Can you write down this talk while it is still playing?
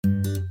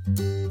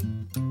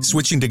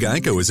Switching to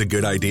Geico is a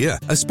good idea,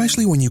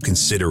 especially when you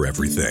consider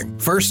everything.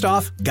 First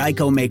off,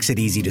 Geico makes it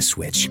easy to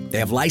switch. They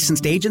have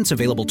licensed agents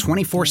available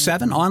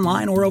 24/7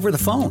 online or over the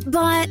phone.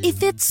 But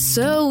if it's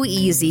so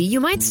easy, you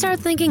might start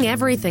thinking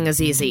everything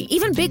is easy,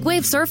 even big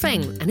wave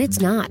surfing. And it's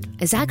not.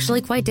 It's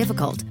actually quite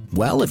difficult.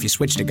 Well, if you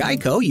switch to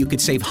Geico, you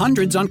could save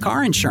hundreds on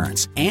car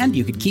insurance. And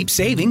you could keep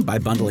saving by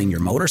bundling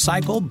your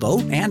motorcycle,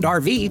 boat, and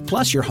RV,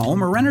 plus your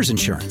home or renter's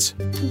insurance.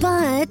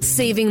 But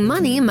saving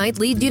money might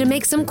lead you to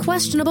make some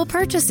questionable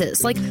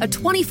purchases, like a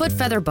 20-foot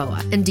feather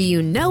boa. And do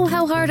you know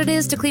how hard it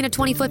is to clean a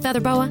 20-foot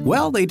feather boa?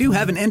 Well, they do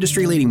have an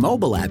industry-leading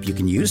mobile app you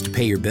can use to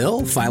pay your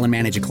bill, file and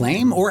manage a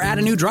claim, or add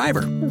a new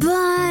driver.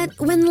 But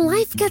when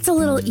life gets a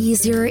little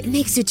easier, it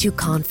makes you too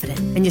confident,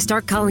 and you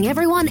start calling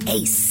everyone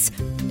Ace.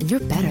 And you're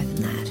better than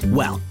that.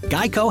 Well,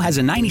 Geico has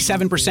a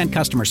 97%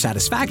 customer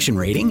satisfaction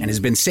rating and has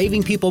been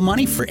saving people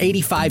money for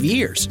 85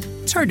 years.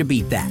 It's hard to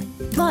beat that.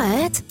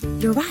 But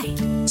you're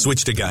right.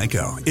 Switch to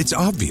Geico. It's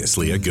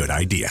obviously a good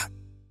idea.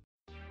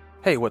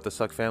 Hey, What the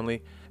Suck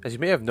family. As you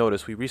may have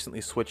noticed, we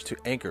recently switched to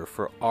Anchor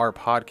for our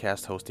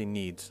podcast hosting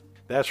needs.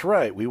 That's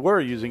right. We were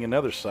using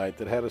another site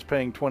that had us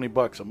paying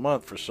 $20 a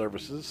month for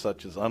services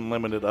such as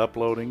unlimited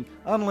uploading,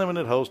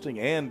 unlimited hosting,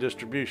 and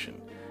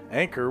distribution.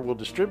 Anchor will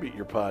distribute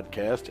your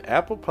podcast to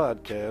Apple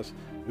Podcasts,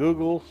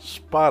 Google,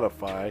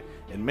 Spotify,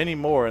 and many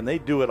more, and they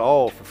do it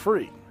all for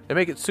free. They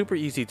make it super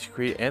easy to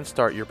create and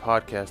start your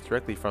podcast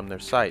directly from their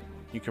site.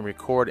 You can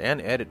record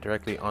and edit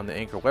directly on the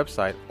Anchor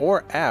website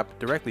or app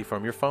directly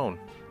from your phone.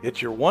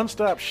 It's your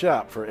one-stop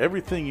shop for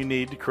everything you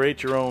need to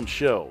create your own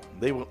show.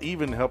 They will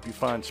even help you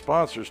find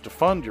sponsors to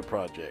fund your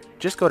project.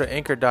 Just go to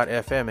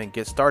anchor.fm and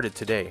get started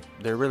today.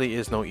 There really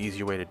is no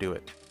easier way to do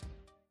it.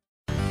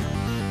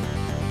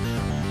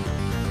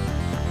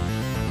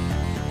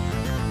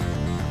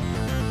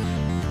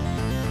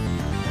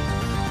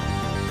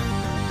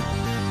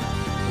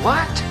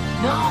 What?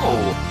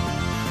 No!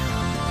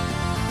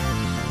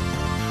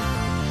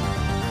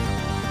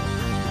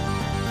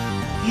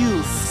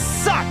 You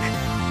suck!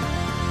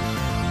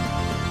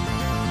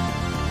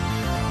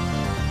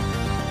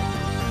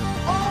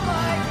 Oh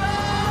my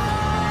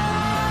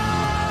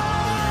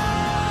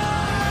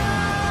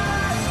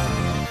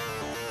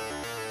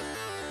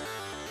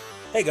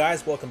Hey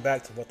guys, welcome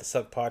back to What the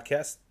Suck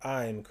podcast.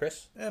 I'm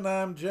Chris. And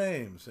I'm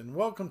James, and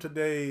welcome to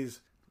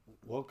today's.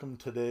 Welcome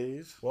to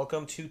today's.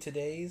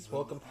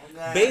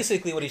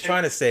 Basically, what he's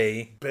trying to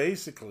say.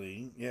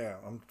 Basically, yeah.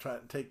 I'm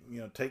trying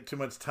to take too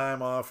much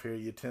time off here.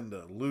 You tend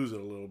to lose it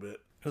a little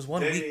bit. It was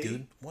 1 week,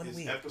 dude. 1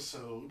 week.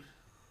 Episode.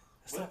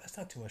 That's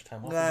not too much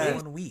time off. Nah.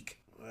 1 week.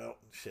 Well,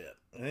 shit.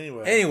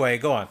 Anyway. Anyway,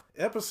 go on.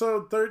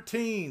 Episode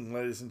 13,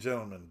 ladies and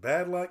gentlemen.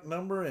 Bad luck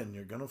number, and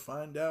you're going to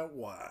find out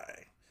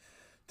why.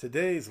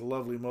 Today's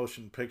lovely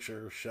motion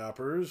picture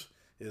shoppers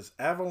is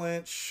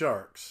Avalanche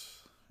Sharks.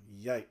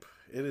 Yipe.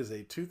 It is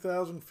a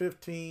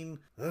 2015,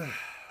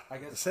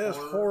 it says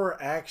horror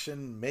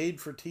action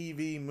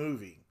made-for-TV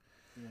movie.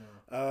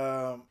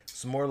 Yeah.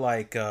 It's more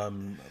like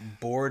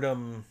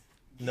boredom,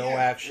 no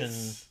action.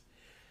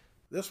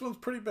 This one's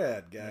pretty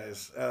bad,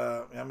 guys.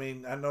 I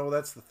mean, I know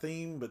that's the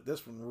theme, but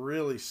this one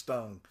really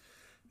stung.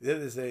 It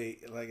is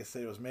like I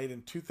say, it was made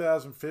in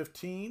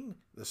 2015.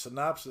 The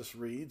synopsis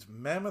reads,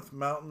 Mammoth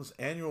Mountain's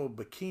annual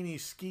Bikini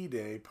Ski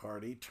Day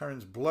party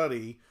turns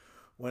bloody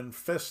when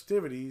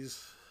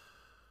festivities...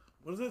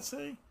 What does that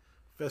say?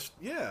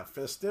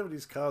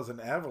 Festivities cause an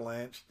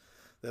avalanche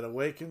that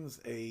awakens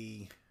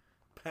a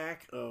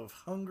pack of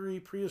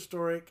hungry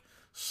prehistoric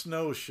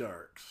snow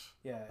sharks.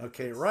 Yeah.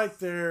 Okay, right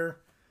there.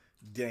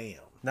 Damn.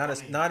 Not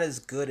as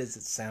good as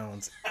it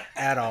sounds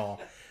at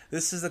all.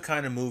 This is the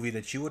kind of movie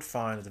that you would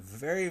find at the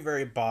very,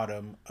 very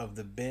bottom of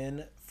the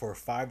bin for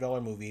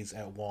 $5 movies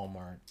at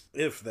Walmart.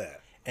 If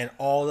that. And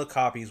all the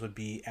copies would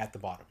be at the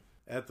bottom.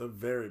 At the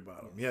very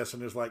bottom. Yes,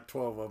 and there's like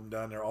 12 of them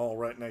down there all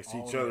right next to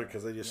each other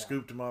because they just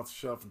scooped them off the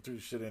shelf and threw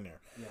the shit in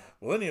there. Yeah.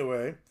 Well,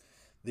 anyway,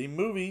 the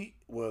movie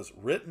was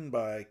written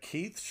by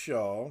Keith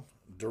Shaw,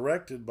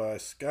 directed by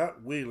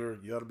Scott Wheeler.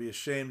 You ought to be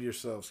ashamed of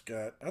yourself,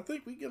 Scott. I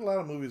think we get a lot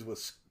of movies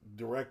with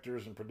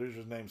directors and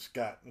producers named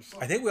Scott.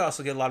 I think we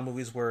also get a lot of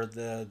movies where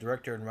the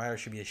director and writer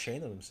should be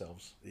ashamed of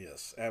themselves.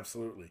 Yes,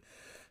 absolutely.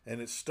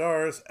 And it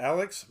stars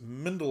Alex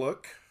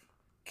Mindaluk,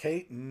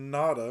 Kate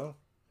Nada,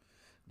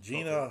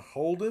 Gina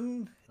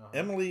Holden,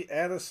 Emily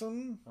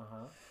Addison.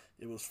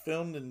 It was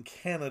filmed in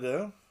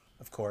Canada.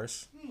 Of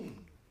course.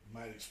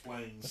 Might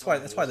explain.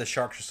 That's why the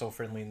sharks are so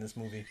friendly in this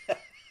movie.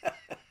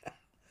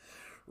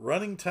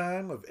 Running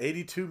time of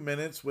 82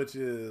 minutes, which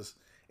is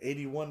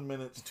 81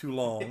 minutes too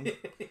long.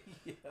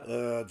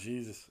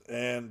 Jesus.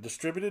 And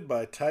distributed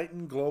by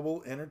Titan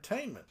Global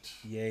Entertainment.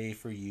 Yay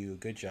for you.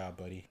 Good job,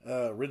 buddy.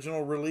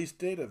 Original release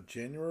date of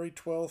January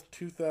 12th,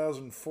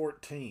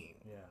 2014.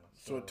 Yeah.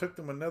 So it took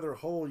them another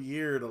whole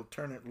year to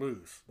turn it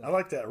loose. I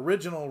like that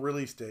original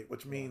release date,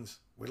 which means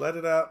we let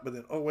it out, but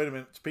then, oh, wait a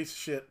minute, it's a piece of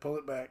shit, pull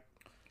it back.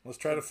 Let's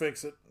try to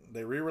fix it.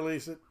 They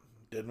re-release it.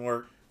 Didn't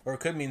work. Or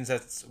it could mean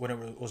that's when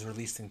it was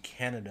released in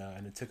Canada,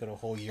 and it took it a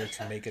whole year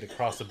to make it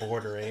across the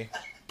border, eh?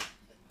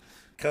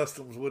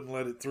 customs wouldn't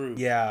let it through.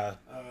 Yeah,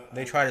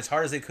 they tried as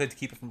hard as they could to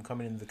keep it from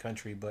coming into the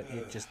country, but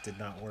it just did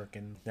not work,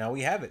 and now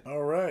we have it.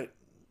 All right.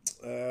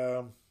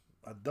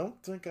 I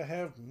don't think I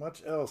have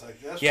much else. I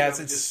guess. Yeah,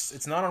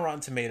 it's not on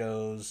Rotten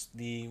Tomatoes.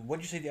 What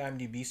did you say the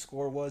IMDb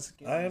score was?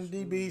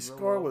 IMDb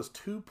score was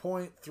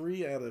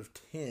 2.3 out of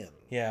 10.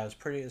 Yeah, it's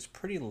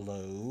pretty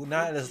low.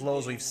 Not as low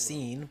as we've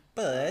seen,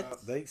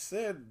 but they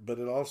said, but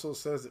it also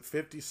says that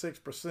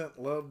 56%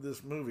 loved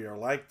this movie or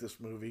liked this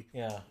movie.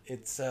 Yeah,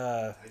 it's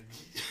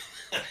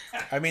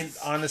I mean,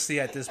 honestly,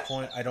 at this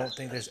point, I don't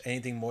think there's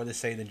anything more to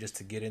say than just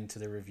to get into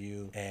the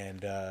review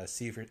and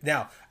see if you're...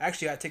 Now,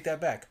 actually, I take that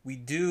back. We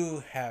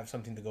do have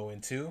something to go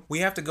into. We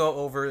have to go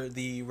over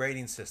the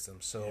rating system.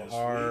 So yes,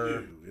 we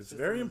do. It's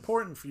very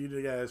important for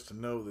you guys to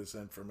know this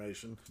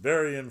information. It's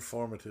very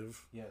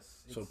informative.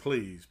 Yes. So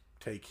please,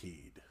 take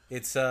heed.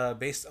 It's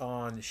based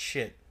on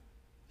shit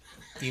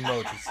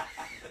emojis.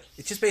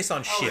 It's just based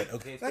on shit,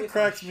 okay? That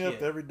cracks me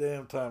up every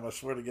damn time. I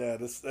swear to God.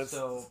 That's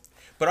so.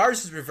 But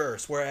ours is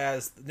reversed.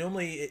 Whereas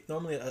normally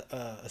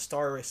a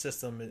star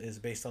system is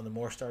based on the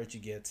more stars you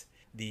get,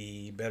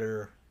 the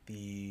better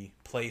the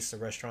place, the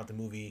restaurant, the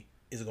movie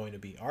is going to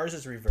be. Ours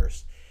is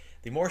reversed.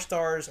 The more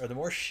stars or the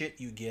more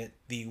shit you get,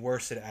 the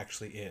worse it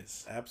actually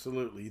is.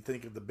 Absolutely. You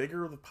think of the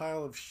bigger the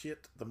pile of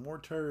shit, the more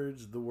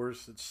turds, the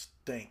worse it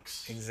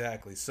stinks.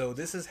 Exactly. So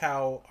this is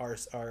how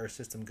our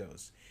system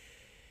goes.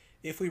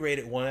 If we rate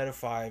it 1 out of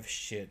 5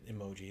 shit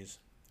emojis,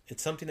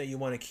 it's something that you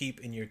want to keep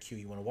in your queue.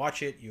 You want to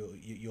watch it.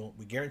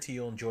 We guarantee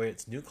you'll enjoy it.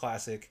 It's a new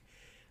classic,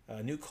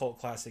 a new cult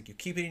classic. You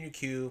keep it in your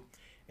queue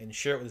and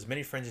share it with as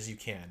many friends as you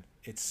can.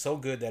 It's so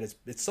good that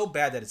it's so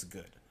bad that it's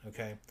good.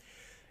 Okay.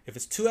 If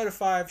it's 2 out of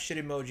 5 shit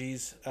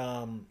emojis,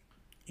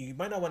 you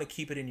might not want to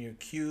keep it in your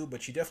queue,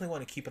 but you definitely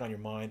want to keep it on your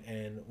mind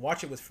and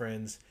watch it with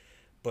friends.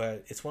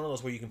 But it's one of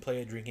those where you can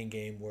play a drinking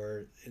game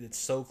where it's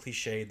so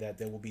cliche that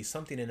there will be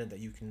something in it that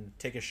you can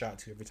take a shot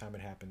to every time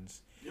it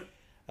happens.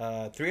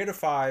 Yep. 3 out of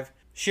 5.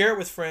 Share it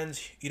with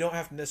friends. You don't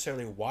have to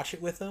necessarily watch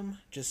it with them.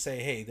 Just say,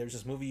 hey, there's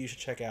this movie you should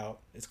check out.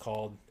 It's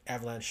called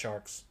Avalanche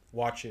Sharks.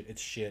 Watch it.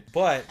 It's shit.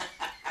 But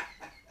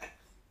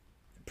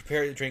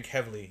prepare to drink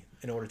heavily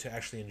in order to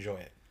actually enjoy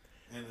it.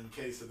 And in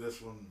case of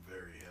this one,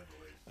 very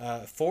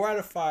heavily. 4 out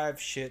of 5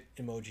 shit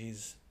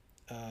emojis.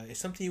 It's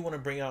something you want to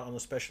bring out on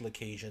those special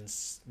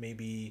occasions.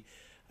 Maybe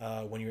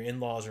when your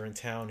in-laws are in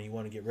town and you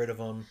want to get rid of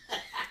them.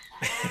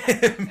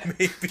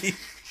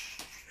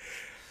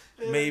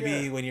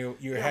 maybe when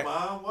you're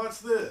Mom, what's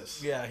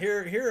this? Yeah,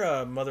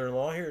 here,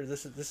 mother-in-law. Here,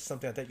 this is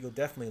something I think you'll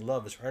definitely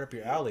love. It's right up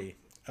your alley.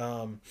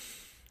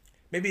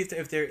 Maybe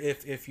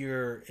if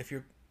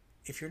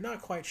you're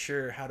not quite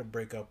sure how to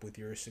break up with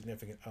your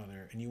significant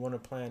other and you want to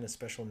plan a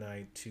special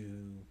night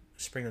to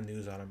spring the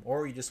news on them,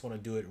 or you just want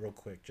to do it real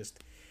quick,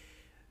 just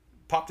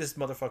pop this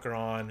motherfucker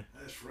on.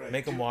 That's right.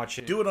 Make them watch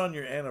it. Do it on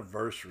your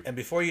anniversary. And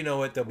before you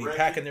know it, they'll be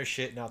packing their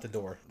shit and out the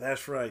door.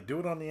 That's right. Do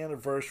it on the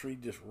anniversary.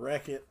 Just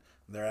wreck it.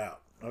 They're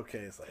out. Okay.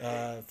 It's like,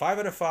 hey. 5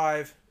 out of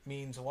 5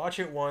 means watch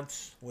it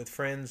once with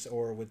friends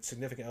or with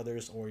significant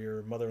others or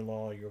your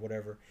mother-in-law or your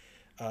whatever.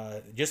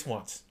 Just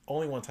once.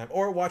 Only one time.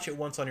 Or watch it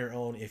once on your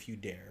own if you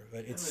dare.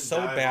 But it's so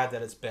bad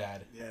that it's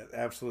bad. Yeah,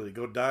 absolutely.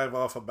 Go dive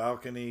off a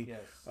balcony.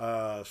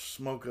 Yes.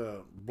 Smoke a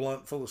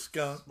blunt full of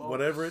skunk.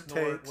 Whatever it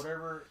takes.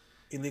 Whatever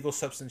illegal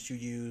substance you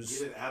use.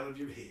 Get it out of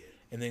your head.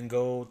 And then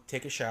go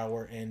take a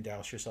shower and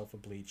douse yourself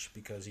with bleach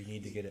because you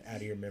need to get it out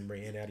of your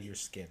memory and out of your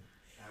skin.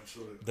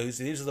 Absolutely.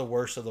 These are the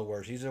worst of the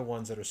worst. These are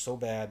ones that are so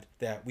bad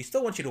that we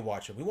still want you to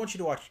watch them. We want you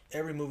to watch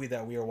every movie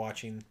that we are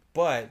watching.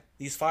 But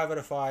these 5 out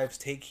of 5s,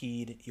 take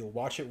heed. You'll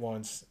watch it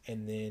once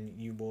and then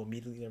you will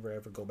immediately never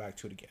ever go back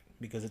to it again.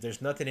 Because if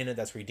there's nothing in it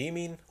that's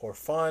redeeming or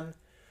fun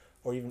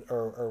or even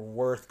or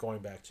worth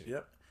going back to.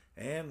 Yep.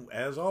 And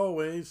as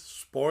always,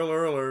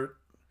 spoiler alert,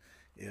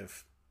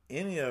 if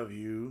any of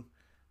you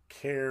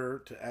care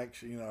to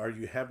actually, or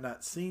you have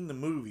not seen the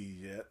movie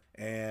yet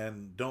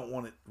and don't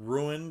want it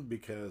ruined,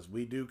 because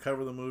we do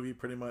cover the movie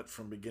pretty much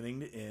from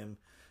beginning to end.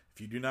 If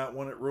you do not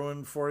want it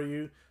ruined for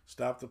you,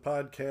 stop the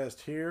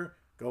podcast here,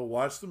 go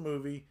watch the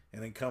movie,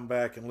 and then come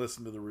back and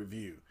listen to the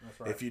review. That's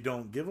right. If you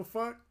don't give a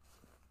fuck,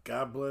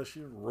 God bless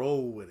you,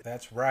 roll with it.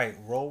 That's right.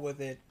 Roll with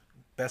it.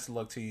 Best of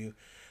luck to you.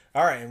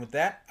 All right, and with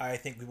that, I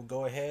think we will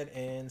go ahead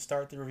and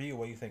start the review.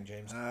 What do you think,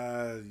 James?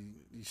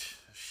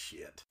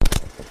 Shit.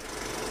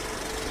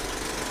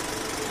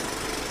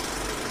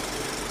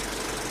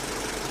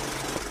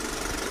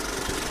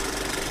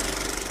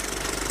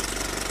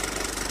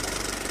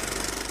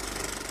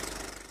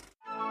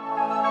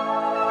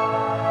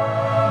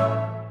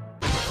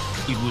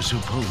 It was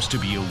supposed to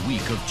be a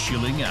week of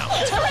chilling out.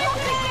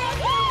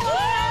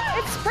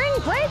 It's spring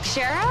break,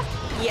 Sheriff.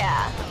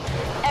 Yeah,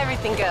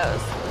 everything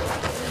goes.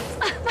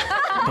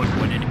 But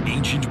when an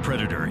ancient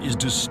predator is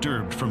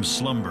disturbed from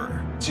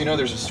slumber... So you know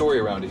there's a story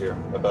around here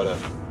about a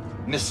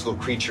mystical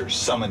creature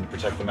summoned to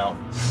protect the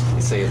mountains.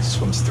 They say it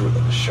swims through it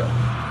like a shark.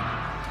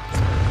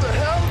 What the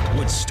hell?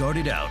 What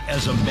started out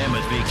as a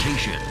mammoth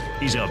vacation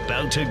is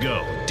about to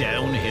go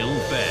downhill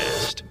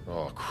fast.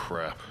 Oh,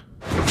 crap.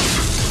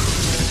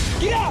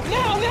 Get out!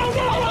 Now!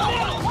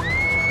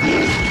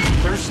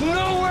 There's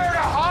nowhere to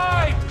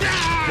hide!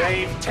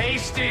 They've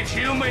tasted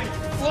human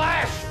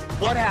flesh!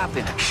 What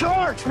happened?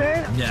 Sharks,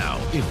 man! Now,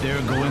 if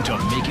they're going to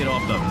make it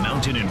off the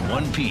mountain in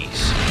one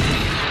piece,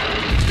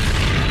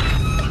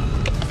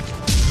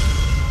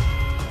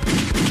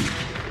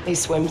 They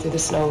swim through the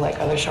snow like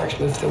other sharks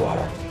move through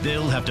water.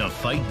 they'll have to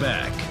fight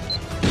back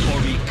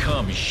or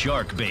become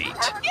shark bait.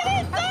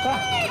 Get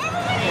inside!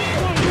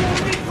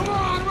 Come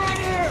on, right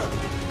here!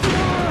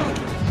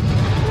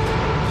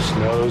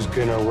 Snow's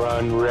gonna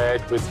run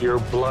red with your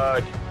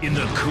blood. In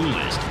the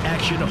coolest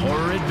action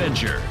horror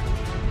adventure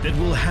that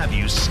will have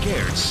you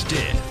scared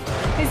stiff.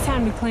 It's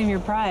time to claim your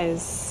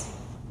prize.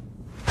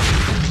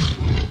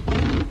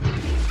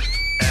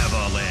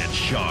 Avalanche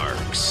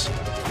sharks.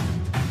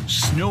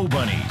 Snow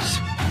bunnies.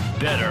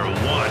 Better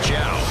watch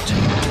out.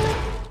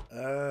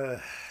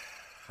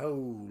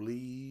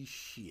 Holy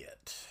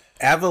shit.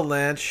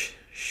 Avalanche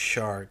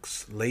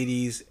sharks,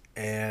 ladies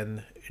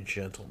and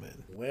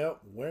gentlemen. Well,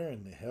 where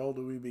in the hell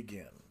do we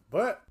begin?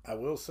 But I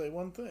will say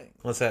one thing.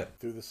 What's that?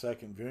 Through the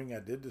second viewing, I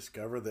did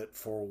discover that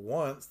for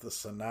once, the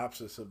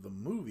synopsis of the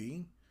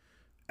movie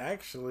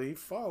actually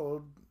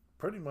followed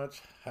pretty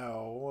much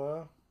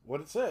how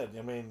what it said.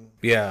 I mean,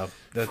 yeah,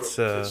 that's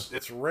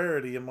it's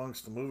rarity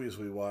amongst the movies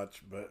we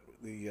watch, but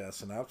the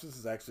synopsis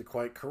is actually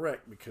quite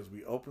correct because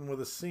we open with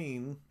a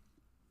scene,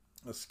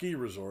 a ski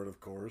resort,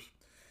 of course,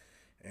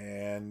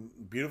 and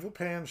beautiful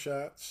pan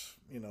shots.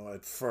 You know,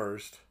 at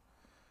first,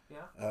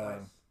 nice.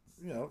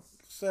 You know,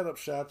 setup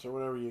shots or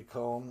whatever you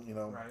call them. You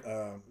know, right.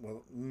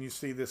 Well, when you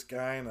see this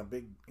guy in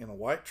a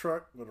white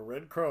truck with a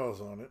red cross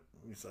on it,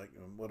 he's like,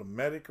 what, a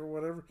medic or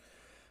whatever.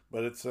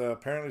 But it's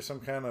apparently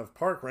some kind of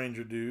park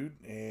ranger dude,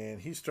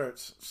 and he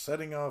starts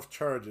setting off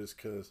charges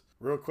because,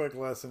 real quick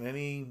lesson,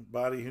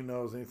 anybody who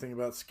knows anything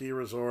about ski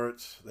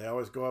resorts, they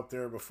always go up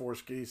there before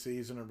ski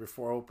season or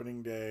before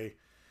opening day,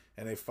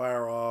 and they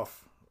fire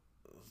off,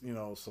 you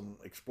know, some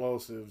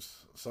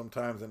explosives,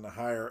 sometimes in the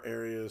higher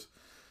areas,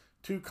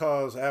 to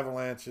cause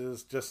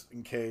avalanches, just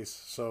in case,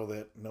 so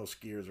that no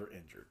skiers are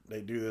injured.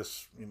 They do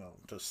this, you know,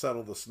 to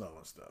settle the snow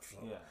and stuff. So.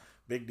 Yeah.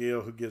 Big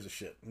deal. Who gives a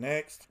shit?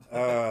 Next,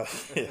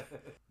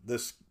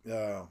 this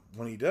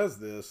when he does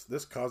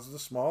this causes a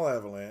small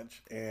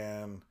avalanche,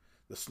 and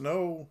the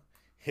snow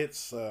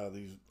hits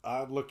these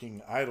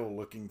odd-looking,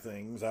 idle-looking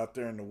things out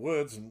there in the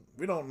woods, and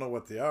we don't know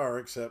what they are,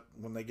 except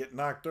when they get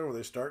knocked over,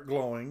 they start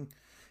glowing,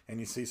 and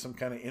you see some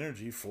kind of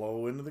energy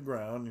flow into the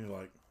ground, and you're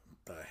like,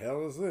 "What the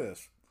hell is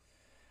this?"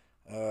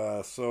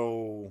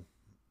 So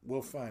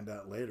we'll find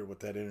out later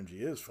what that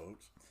energy is,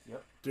 folks.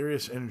 Yep.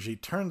 Mysterious energy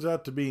turns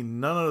out to be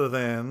none other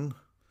than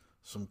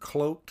some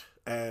cloaked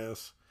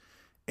ass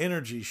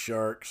energy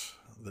sharks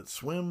that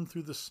swim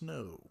through the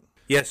snow.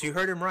 Yes, you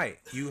heard him right.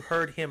 You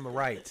heard him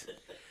right.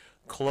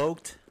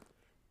 Cloaked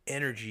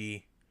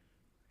energy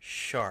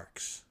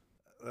sharks.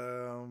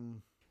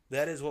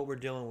 That is what we're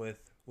dealing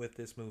with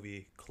this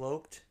movie.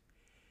 Cloaked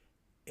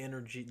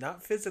energy,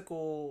 not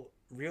physical,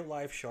 real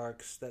life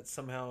sharks that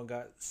somehow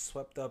got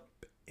swept up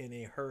in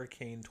a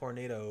hurricane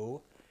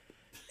tornado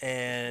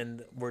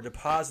and were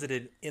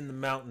deposited in the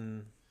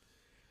mountain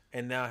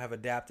and now have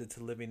adapted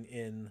to living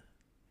in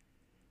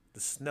the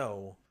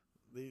snow.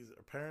 These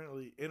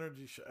apparently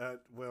energy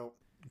well,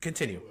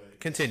 continue anyway,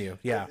 continue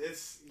yeah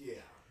this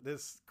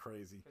is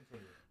crazy.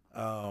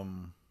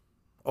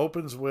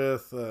 Opens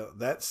with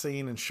that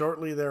scene, and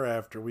shortly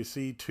thereafter we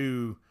see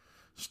two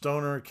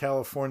stoner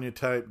California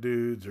type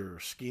dudes are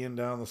skiing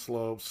down the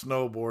slope,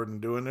 snowboarding,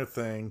 doing their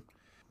thing,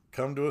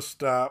 come to a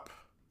stop.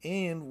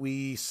 And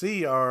we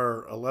see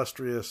our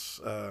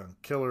illustrious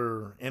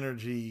killer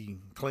energy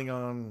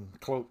Klingon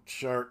cloaked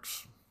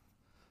sharks,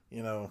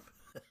 you know.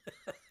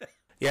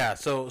 Yeah,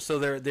 so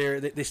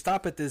they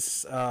stop at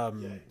this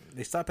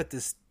they stop at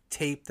this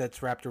tape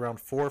that's wrapped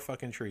around 4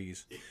 fucking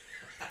trees.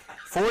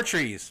 4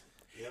 trees.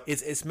 Yep.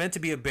 It's meant to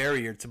be a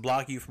barrier to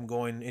block you from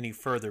going any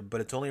further,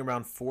 but it's only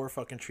around 4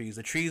 fucking trees.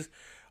 The trees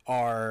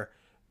are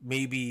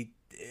maybe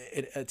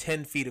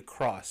 10 feet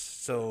across,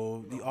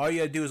 so all you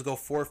gotta do is go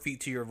 4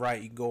 feet to your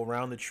right. You can go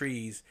around the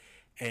trees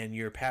and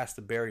you're past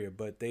the barrier,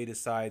 but they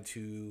decide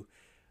to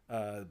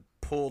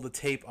pull the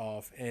tape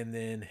off and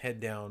then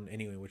head down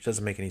anyway, which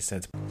doesn't make any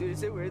sense. Dude,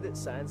 is it weird that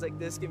signs like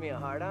this give me a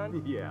hard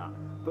on? Yeah,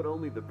 but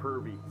only the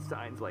pervy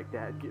signs like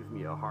that gives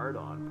me a hard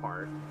on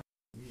part.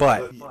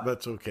 But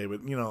it's okay.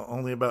 But you know,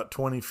 only about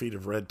 20 feet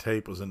of red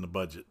tape was in the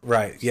budget.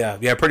 Right. Yeah.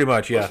 Yeah. Pretty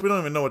much. Yeah. We don't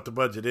even know what the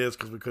budget is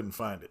because we couldn't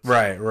find it.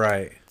 Right.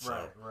 Right.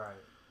 Right.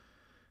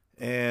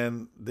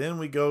 And then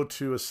we go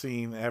to a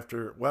scene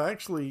after. Well,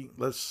 actually,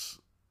 let's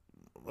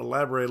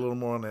elaborate a little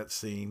more on that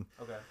scene.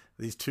 Okay.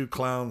 These 2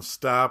 clowns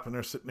stop and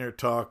they're sitting there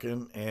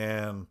talking,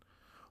 and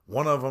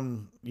one of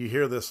them, you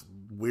hear this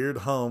weird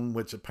hum,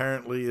 which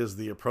apparently is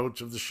the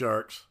approach of the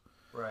sharks.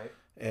 Right.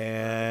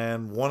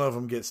 And one of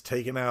them gets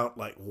taken out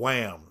like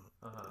wham,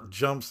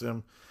 jumps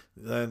him,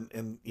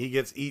 and he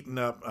gets eaten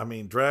up. I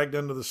mean, dragged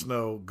under the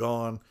snow,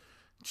 gone.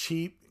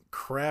 Cheap,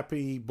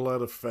 crappy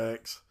blood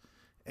effects,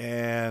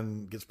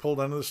 and gets pulled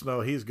under the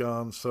snow. He's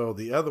gone. So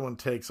the other one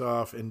takes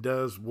off and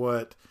does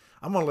what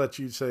I'm going to let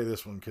you say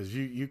this one because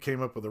you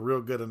came up with a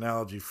real good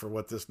analogy for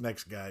what this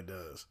next guy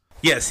does.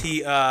 Yes,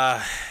 he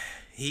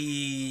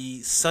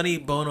Sonny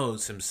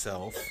Bono's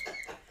himself.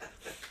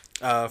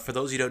 For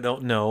those of you that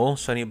don't know,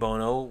 Sonny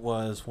Bono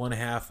was one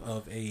half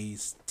of a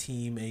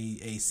team,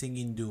 a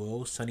singing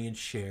duo, Sonny and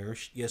Cher.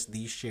 Yes,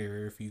 the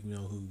Cher, if you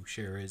know who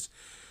Cher is.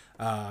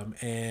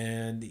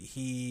 And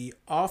he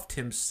offed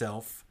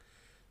himself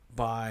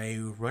by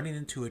running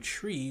into a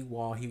tree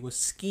while he was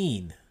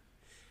skiing.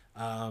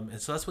 And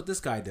so that's what this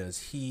guy does.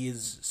 He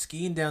is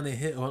skiing down the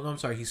hill. Well, I'm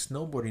sorry, he's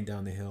snowboarding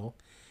down the hill.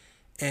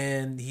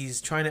 And he's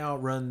trying to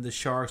outrun the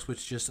sharks,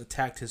 which just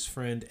attacked his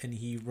friend. And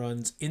he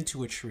runs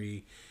into a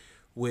tree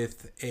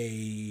with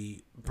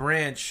a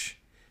branch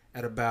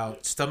at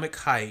about stomach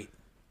height,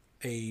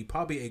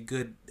 probably a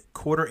good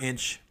 1/4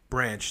 inch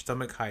branch,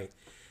 stomach height,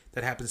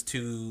 that happens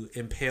to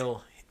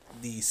impale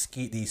the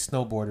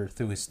snowboarder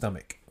through his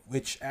stomach,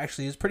 which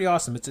actually is pretty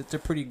awesome. It's a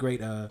pretty great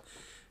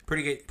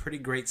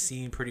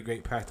scene, pretty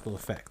great practical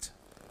effect.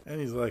 And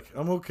he's like,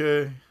 I'm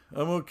okay.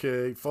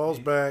 Falls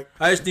back.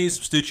 I just need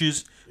some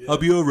stitches. Yeah. I'll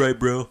be all right,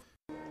 bro.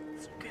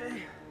 It's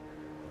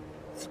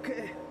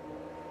okay.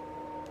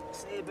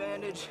 Say a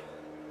bandage.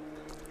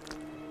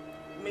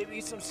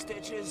 Maybe some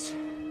stitches.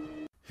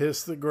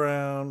 Hits the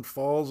ground,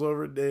 falls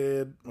over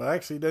dead. Well,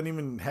 actually, doesn't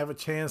even have a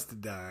chance to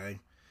die.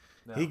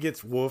 No. He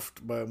gets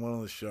woofed by one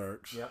of the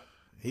sharks. Yep.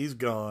 He's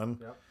gone.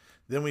 Yep.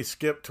 Then we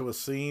skip to a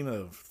scene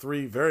of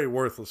 3 very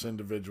worthless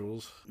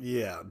individuals.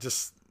 Yeah,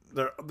 just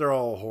they're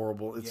all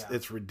horrible.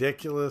 It's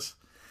ridiculous.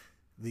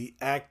 The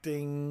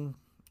acting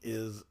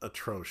is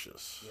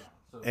atrocious. Yeah.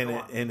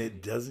 So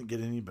it doesn't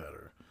get any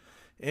better.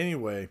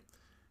 Anyway,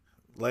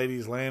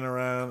 ladies laying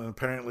around, and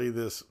apparently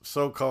this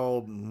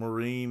so-called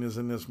Marine is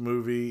in this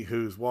movie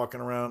who's walking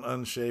around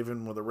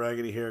unshaven with a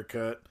raggedy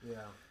haircut.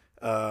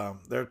 Yeah.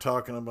 They're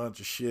talking a bunch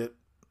of shit.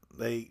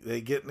 They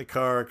get in the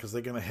car because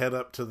they're gonna head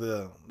up to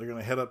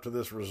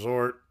this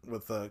resort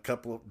with a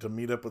couple to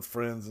meet up with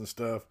friends and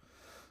stuff.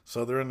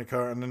 So they're in the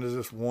car, and then there's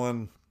this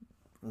one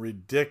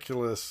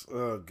ridiculous.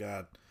 Oh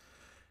God,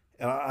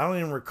 and I don't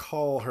even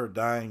recall her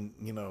dying.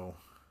 You know,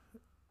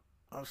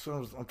 I'm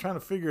trying to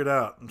figure it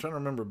out. I'm trying to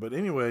remember, but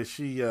anyway,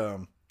 she's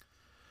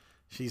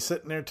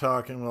sitting there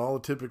talking with all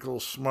the typical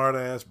smart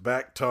ass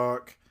back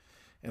talk.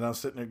 And I'm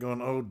sitting there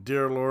going, oh,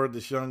 dear Lord,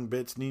 this young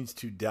bitch needs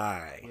to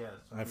die. Yes,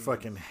 I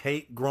fucking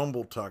hate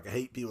grumble talk. I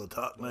hate people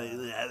talking like,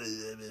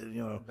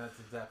 you know. That's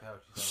exactly how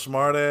she sounds.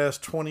 Smart-ass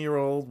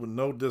 20-year-old with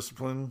no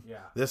discipline.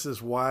 Yeah. This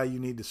is why you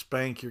need to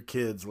spank your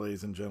kids,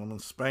 ladies and gentlemen.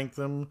 Spank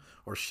them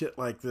or shit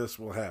like this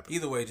will happen.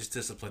 Either way, just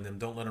discipline them.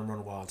 Don't let them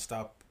run wild.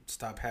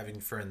 Stop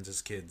having friends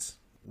as kids.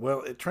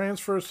 Well, it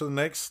transfers to the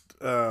next,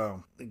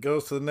 it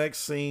goes to the next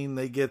scene.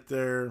 They get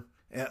there.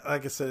 And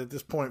like I said, at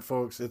this point,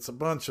 folks, it's a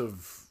bunch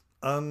of...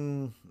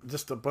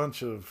 just a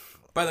bunch of.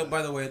 By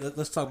the way,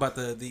 let's talk about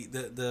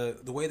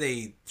the way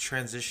they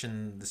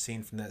transition the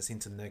scene from that scene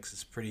to the next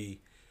is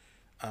pretty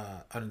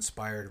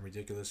uninspired and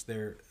ridiculous.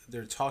 They're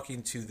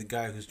talking to the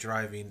guy who's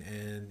driving,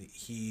 and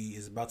he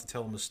is about to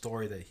tell him a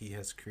story that he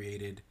has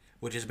created,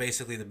 which is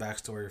basically the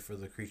backstory for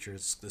the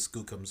creatures, the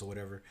skookums or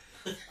whatever.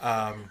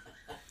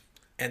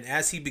 And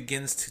as he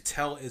begins to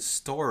tell his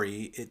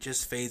story, it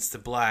just fades to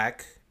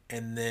black,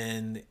 and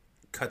then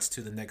cuts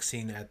to the next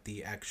scene at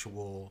the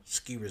actual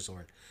ski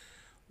resort.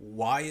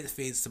 Why it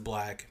fades to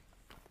black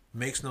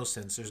makes no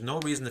sense. There's no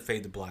reason to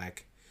fade to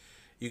black.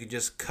 You can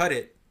just cut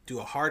it, do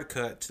a hard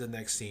cut to the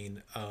next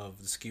scene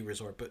of the ski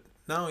resort. But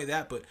not only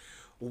that, but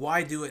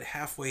why do it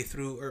halfway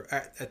through or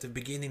at the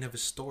beginning of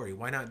his story?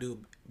 Why not do it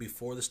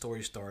before the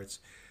story starts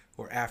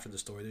or after the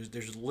story?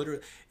 There's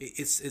literally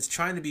it's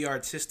trying to be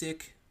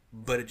artistic,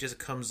 but it just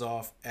comes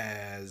off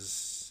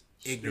as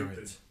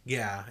ignorant. Stupid.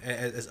 Yeah,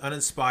 as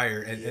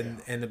uninspired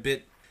and a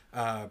bit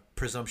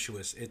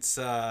presumptuous. It's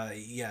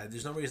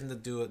there's no reason to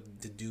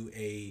do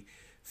a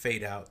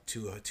fade out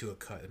to a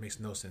cut. It makes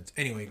no sense.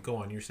 Anyway, go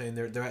on. You're saying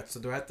they're at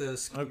the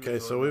ski okay,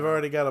 resort so we've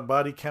already got a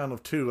body count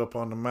of 2 up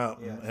on the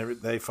mountain. Yeah.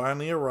 They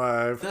finally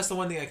arrive. That's the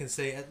one thing I can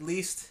say. At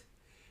least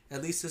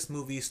this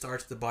movie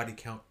starts the body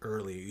count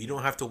early. You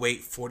don't have to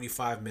wait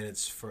 45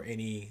 minutes for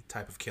any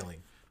type of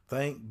killing.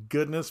 Thank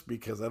goodness,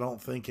 because I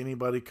don't think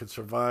anybody could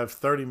survive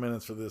 30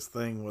 minutes of this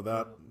thing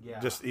without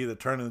just either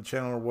turning the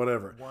channel or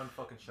whatever. One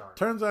fucking shark.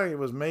 Turns out it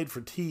was made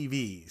for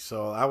TV,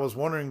 so I was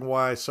wondering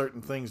why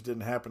certain things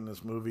didn't happen in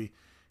this movie,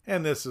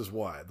 and this is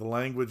why. The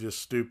language is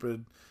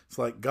stupid. It's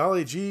like,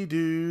 golly gee,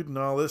 dude, and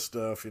all this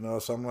stuff, you know.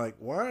 So I'm like,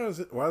 why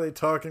are they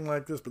talking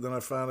like this? But then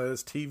I found out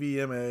it's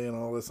TVMA and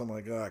all this. I'm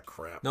like, ah,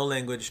 crap. No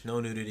language, no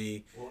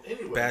nudity,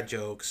 bad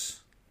jokes.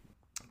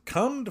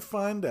 Come to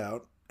find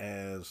out,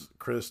 as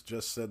Chris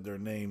just said their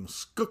name,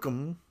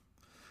 Skookum.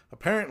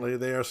 Apparently,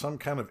 they are some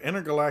kind of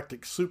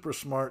intergalactic super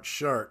smart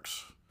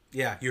sharks.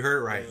 Yeah, you heard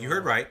it right. You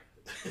heard right.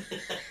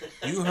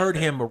 You heard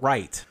him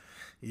right.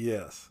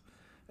 Yes.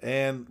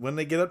 And when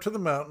they get up to the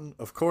mountain,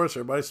 of course,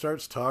 everybody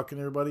starts talking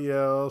to everybody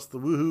else. The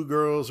woohoo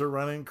girls are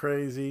running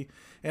crazy.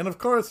 And, of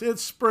course,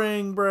 it's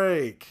spring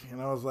break.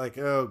 And I was like,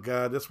 oh,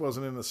 God, this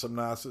wasn't in the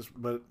synopsis.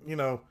 But, you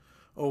know,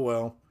 oh,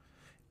 well.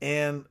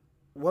 And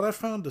what I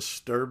found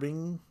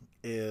disturbing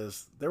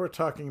is they were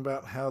talking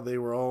about how they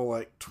were all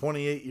like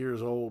 28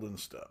 years old and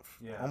stuff.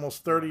 Yeah.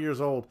 Almost 30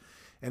 years old.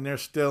 And they're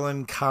still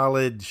in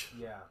college.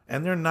 Yeah.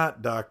 And they're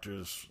not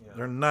doctors. Yeah.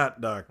 They're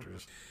not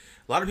doctors.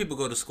 A lot of people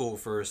go to school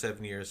for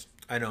 7 years.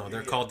 I know.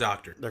 They're called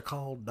doctors. They're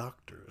called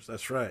doctors.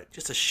 That's right.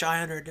 Just a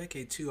shy under a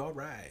decade, too. All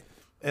right.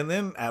 And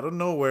then out of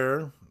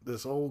nowhere,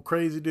 this old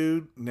crazy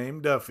dude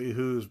named Duffy,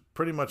 who's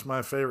pretty much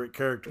my favorite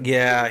character.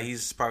 Yeah,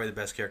 he's probably the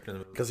best character in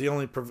the movie. Because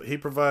he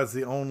provides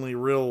the only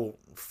real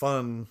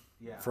fun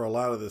for a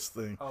lot of this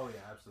thing. Oh,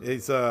 yeah,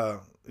 absolutely.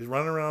 He's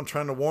running around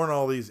trying to warn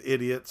all these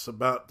idiots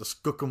about the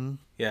skookum.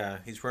 Yeah,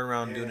 he's running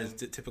around doing his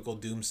typical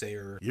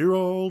doomsayer. You're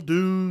all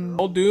doomed.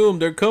 All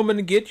doomed. They're coming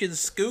to get you. The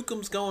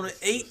skookum's going to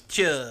eat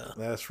you.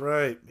 That's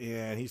right.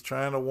 Yeah, he's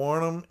trying to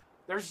warn them.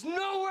 There's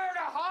nowhere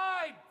to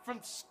hide from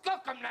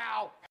skookum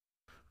now.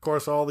 Of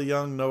course, all the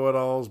young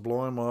know-it-alls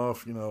blow him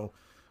off, you know,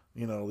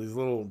 these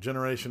little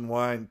Generation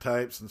Y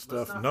types and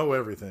stuff know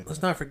everything.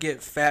 Let's not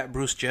forget Fat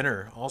Bruce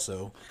Jenner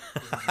also.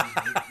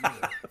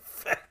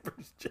 Fat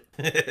Bruce Jenner.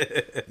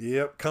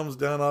 Yep, comes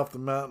down off the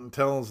mountain,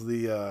 tells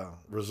the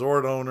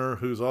resort owner,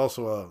 who's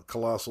also a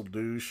colossal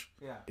douche.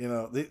 Yeah. You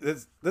know,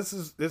 this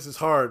is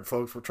hard,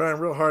 folks. We're trying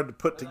real hard to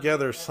put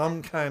together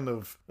some kind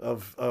of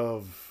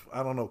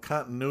I don't know,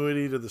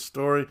 continuity to the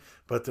story,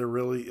 but there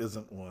really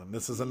isn't one.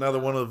 This is another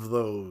one of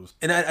those.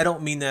 And I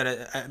don't mean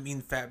that. I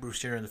mean Fat Bruce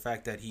Jenner and the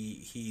fact that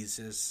he's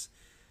this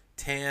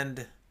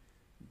tanned,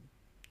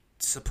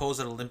 supposed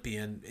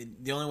Olympian.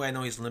 The only way I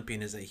know he's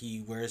Olympian is that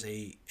he wears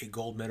a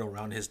gold medal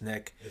around his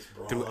neck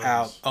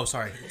throughout. Oh,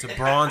 sorry. It's a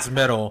bronze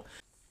medal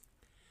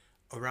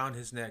around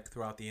his neck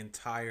throughout the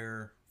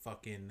entire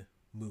fucking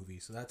movie.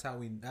 So that's how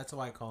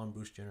I call him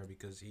Bruce Jenner,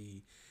 because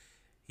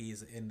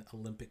he's an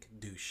Olympic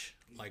douche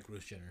like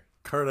Bruce Jenner.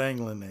 Kurt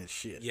Angle in that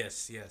shit.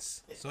 Yes.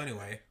 So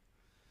anyway.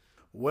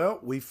 Well,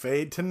 we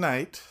fade to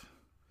night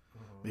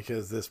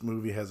because this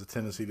movie has a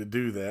tendency to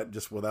do that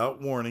just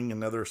without warning.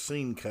 Another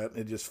scene cut.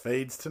 It just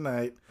fades to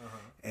night.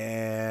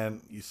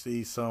 And you see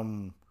you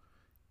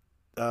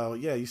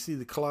see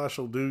the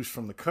colossal douche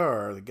from the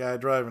car, the guy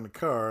driving the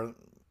car,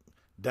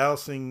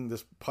 dousing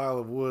this pile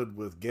of wood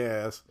with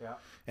gas. Yeah.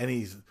 And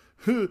he's,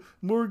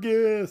 more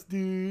gas,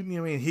 dude. I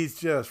mean, he's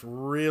just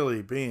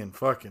really being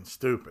fucking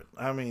stupid.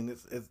 I mean,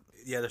 it's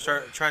yeah, they're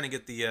trying to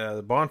get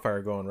the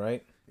bonfire going,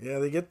 right? Yeah,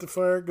 they get the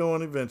fire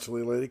going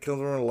eventually. Lady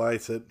comes over and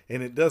lights it,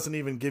 and it doesn't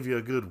even give you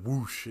a good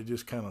whoosh. It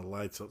just kind of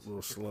lights up a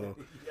little slow.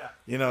 Yeah.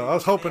 You know, I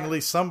was hoping at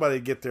least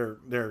somebody get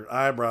their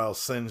eyebrows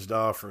singed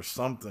off or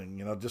something,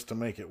 you know, just to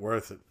make it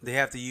worth it. They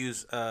have to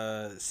use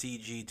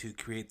CG to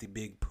create the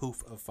big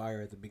poof of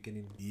fire at the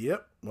beginning.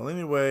 Yep. Well,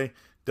 anyway,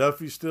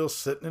 Duffy's still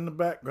sitting in the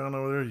background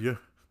over there.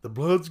 The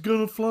blood's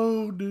gonna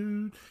flow,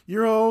 dude.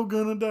 You're all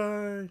gonna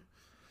die.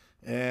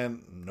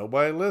 And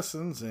nobody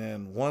listens,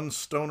 and one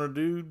stoner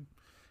dude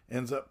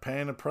ends up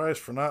paying a price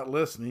for not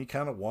listening. He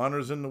kind of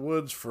wanders in the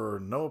woods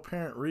for no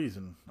apparent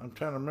reason. I'm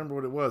trying to remember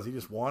what it was. He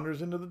just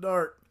wanders into the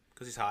dark.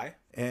 Because he's high?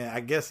 And I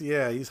guess,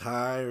 yeah, he's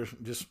high or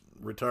just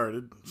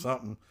retarded,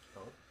 something.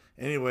 Oh.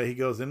 Anyway, he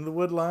goes into the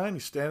wood line.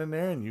 He's standing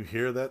there, and you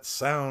hear that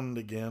sound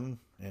again.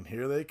 And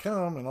here they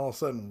come, and all of a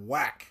sudden,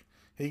 whack.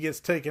 He gets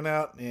taken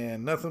out,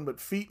 and nothing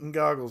but feet and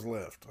goggles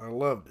left. I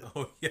loved it.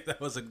 Oh, yeah,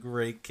 that was a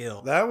great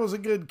kill. That was a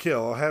good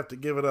kill. I'll have to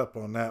give it up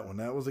on that one.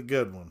 That was a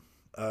good one.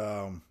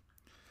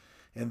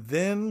 And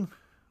then,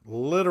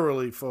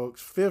 literally,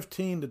 folks,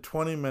 15 to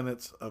 20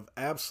 minutes of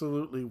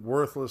absolutely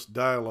worthless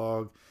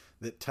dialogue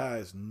that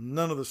ties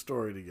none of the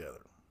story together.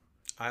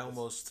 I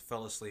almost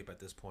fell asleep at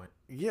this point.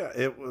 Yeah,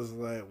 it was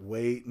like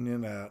waiting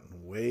it out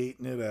and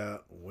waiting it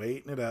out,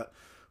 waiting it out.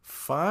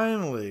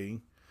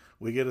 Finally,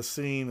 we get a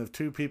scene of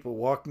two people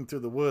walking through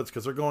the woods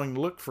because they're going to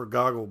look for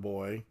Goggle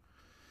Boy,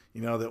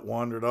 you know, that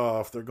wandered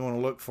off. They're going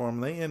to look for him.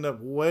 They end up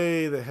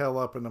way the hell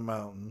up in the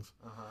mountains,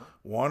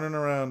 wandering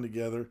around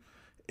together.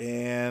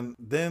 And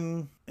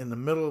then in the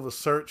middle of a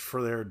search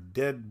for their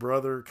dead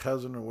brother,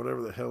 cousin, or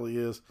whatever the hell he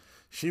is,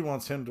 she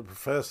wants him to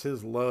profess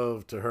his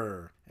love to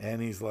her.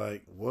 And he's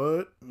like,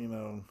 what? You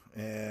know,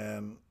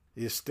 and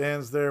he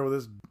stands there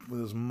with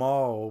his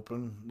maw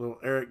open, little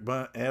Eric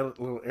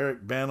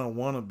Bana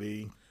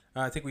wannabe.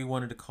 I think we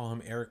wanted to call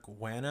him Eric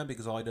Wana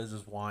because all he does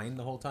is whine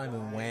the whole time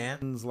and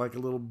whines like a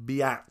little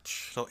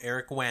biatch. So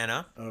Eric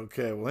Wana.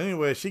 Okay, well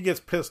anyway, she gets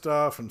pissed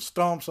off and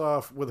stomps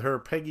off with her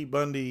Peggy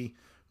Bundy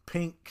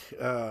pink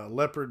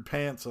leopard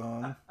pants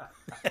on.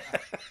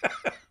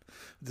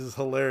 This is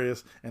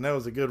hilarious, and that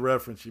was a good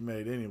reference you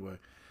made anyway.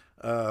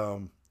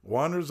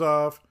 Wanders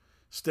off,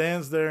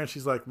 stands there, and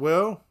she's like,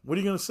 well, what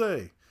are you going to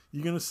say?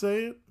 You going to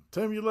say it?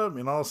 Tell me you love me.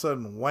 And all of a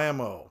sudden,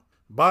 whammo.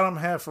 Bottom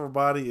half of her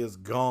body is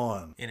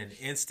gone. In an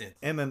instant.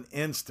 In an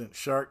instant.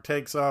 Shark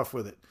takes off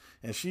with it.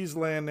 And she's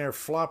laying there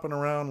flopping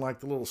around like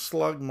the little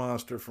slug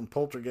monster from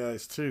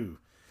Poltergeist 2.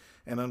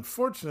 And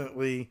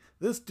unfortunately,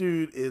 this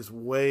dude is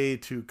way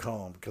too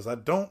calm because I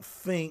don't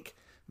think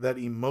that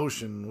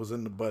emotion was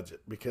in the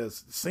budget,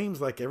 because it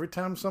seems like every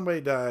time somebody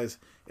dies,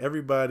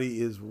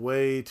 everybody is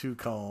way too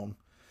calm.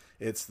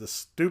 It's the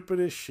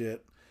stupidest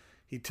shit.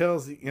 He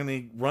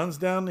runs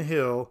down the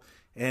hill.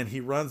 and he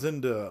runs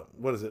into,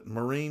 what is it,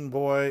 Marine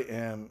Boy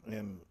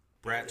and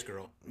Brat's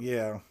girl.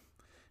 Yeah.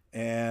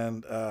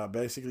 And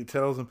basically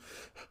tells him,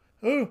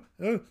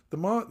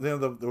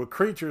 the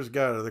creatures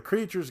got her. The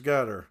creatures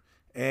got her.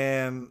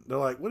 And they're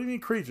like, what do you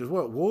mean creatures?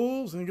 What,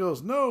 wolves? And he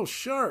goes, no,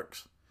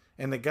 sharks.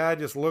 And the guy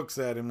just looks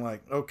at him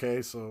like,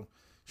 okay, so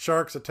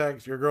sharks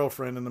attacked your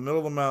girlfriend in the middle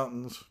of the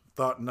mountains,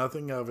 thought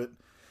nothing of it.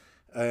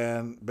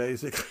 And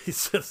basically he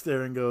sits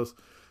there and goes,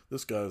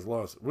 this guy's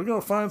lost. We're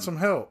going to find some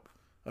help.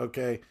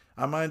 Okay.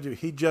 I mind you,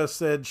 he just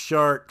said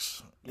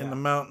sharks in the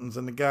mountains,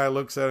 and the guy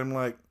looks at him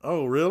like,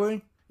 oh,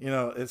 really? You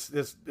know, it's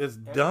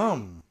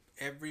dumb.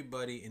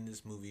 Everybody in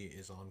this movie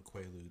is on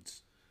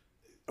Quaaludes.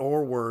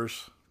 Or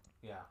worse.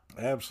 Yeah.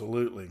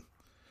 Absolutely.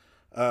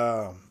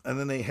 And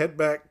then they head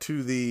back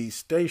to the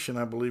station,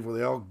 I believe, where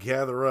they all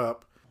gather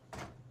up.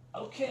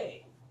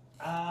 Okay.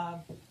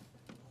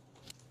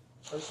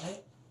 First name?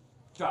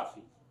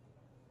 Duffy.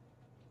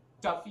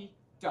 Duffy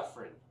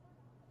Dufferin.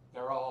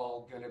 They're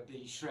all gonna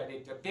be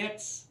shredded to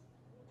bits.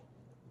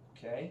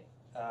 Okay.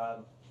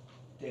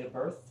 Date of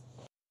birth?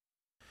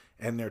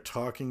 And they're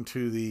talking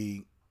to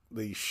the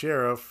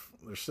sheriff.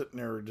 They're sitting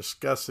there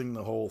discussing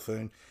the whole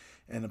thing.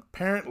 And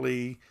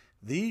apparently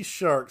these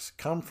sharks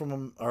come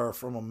from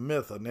a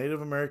myth, a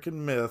Native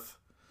American myth.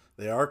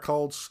 They are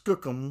called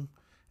skookum,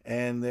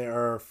 and they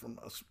are from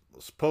a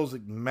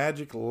supposed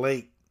magic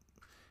lake.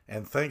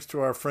 And thanks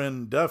to our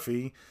friend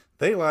Duffy,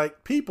 they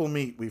like people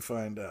meat, we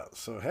find out.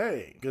 So,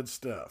 hey, good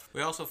stuff.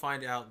 We also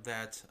find out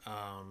that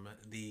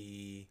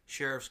the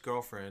sheriff's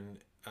girlfriend,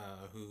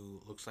 who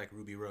looks like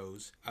Ruby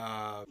Rose,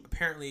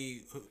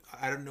 apparently,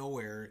 out of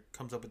nowhere,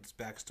 comes up with this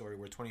backstory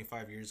where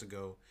 25 years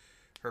ago,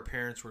 her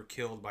parents were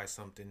killed by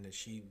something that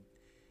she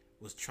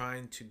was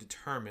trying to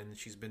determine.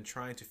 She's been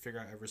trying to figure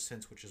out ever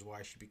since, which is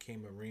why she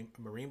became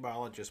a marine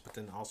biologist, but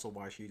then also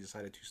why she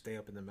decided to stay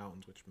up in the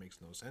mountains, which makes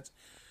no sense,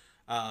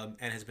 and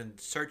has been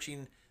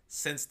searching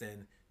since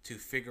then to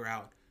figure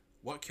out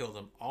what killed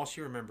them. All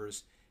she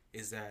remembers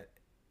is that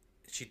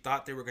she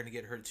thought they were going to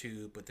get her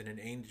too, but then an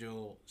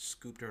angel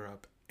scooped her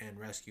up and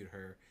rescued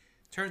her.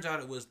 Turns out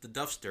it was the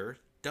Duffster,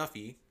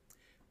 Duffy,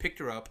 picked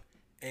her up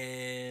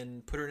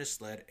and put her in a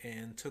sled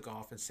and took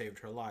off and saved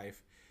her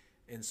life.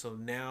 And so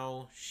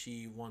now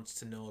she wants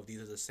to know if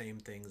these are the same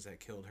things that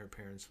killed her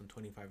parents from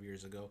 25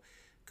 years ago.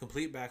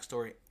 Complete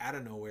backstory out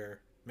of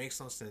nowhere.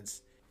 Makes no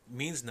sense.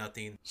 Means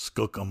nothing.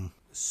 Skookum.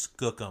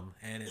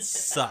 And it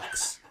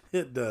sucks.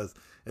 It does.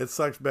 It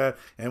sucks bad.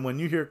 And when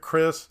you hear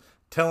Chris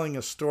telling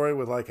a story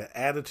with like an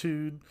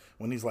attitude,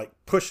 when he's like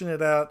pushing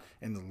it out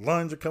and the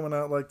lines are coming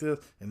out like this,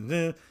 and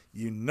then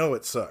you know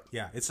it sucks.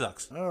 Yeah, it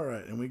sucks. All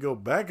right. And we go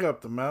back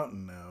up the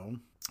mountain now.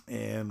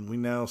 And we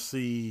now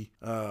see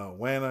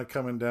Wanna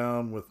coming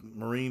down with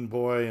Marine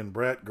Boy and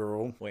Brat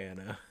Girl.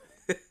 Wanna.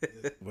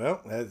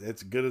 Well, it's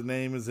as good a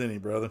name as any,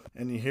 brother.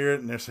 And you hear it,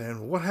 and they're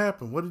saying, "What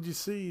happened? What did you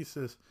see?" He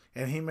says,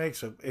 and he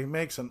makes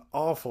an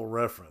awful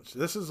reference.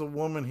 This is a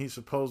woman he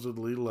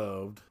supposedly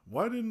loved.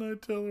 Why didn't I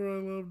tell her I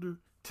loved her?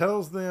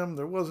 Tells them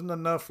there wasn't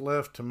enough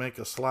left to make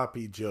a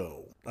sloppy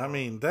Joe. I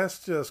mean,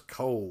 that's just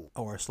cold.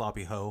 Or a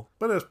sloppy hoe.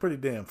 But it's pretty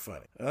damn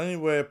funny.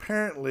 Anyway,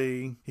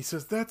 apparently, he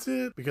says, that's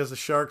it. Because the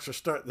sharks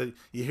are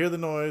you hear the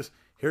noise.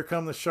 Here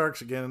come the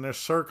sharks again, and they're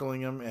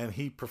circling him, and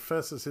he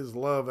professes his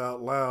love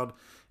out loud,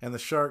 and the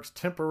sharks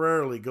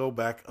temporarily go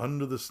back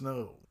under the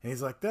snow. And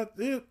he's like, that's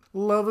it.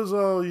 Love is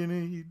all you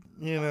need.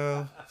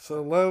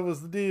 So love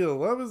is the deal.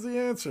 Love is the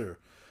answer.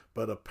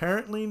 But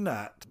apparently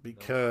not,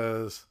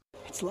 because...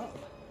 It's love.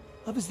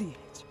 Love is the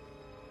answer.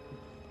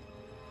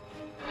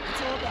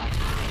 It's all about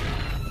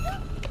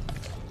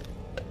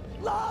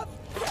love.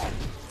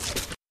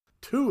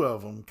 Two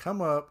of them come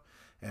up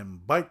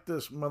and bite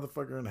this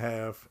motherfucker in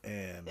half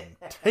and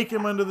take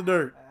him under the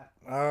dirt.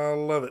 I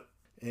love it.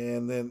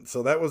 And then,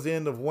 so that was the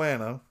end of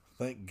Wanna.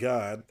 Thank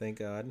God. Thank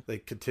God. They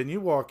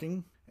continue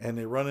walking, and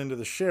they run into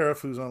the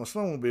sheriff who's on a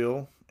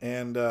snowmobile,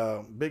 and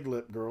Big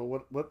Lip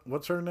Girl.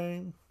 What's her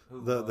name?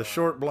 The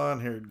short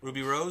blonde haired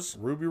Ruby Rose.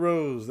 Ruby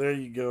Rose. There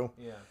you go.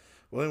 Yeah.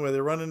 Well, anyway,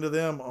 they run into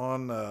them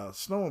on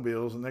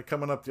snowmobiles, and they're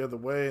coming up the other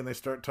way, and they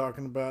start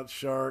talking about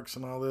sharks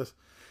and all this.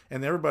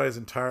 And everybody's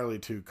entirely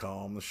too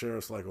calm. The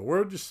sheriff's like, well,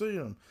 where'd you see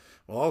them?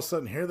 Well, all of a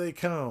sudden, here they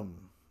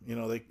come.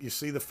 You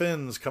see the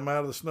fins come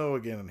out of the snow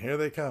again, and here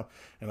they come.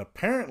 And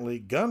apparently,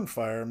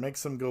 gunfire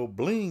makes them go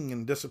bling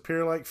and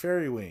disappear like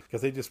fairy wings.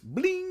 Because they just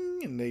bling,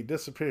 and they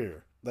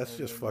disappear. That's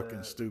just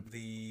fucking stupid.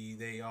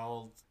 They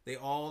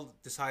all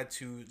decide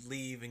to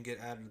leave and get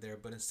out of there,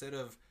 but instead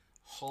of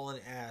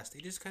hauling ass, they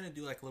just kind of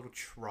do like a little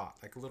trot,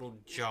 like a little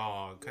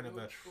jog, kind of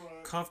a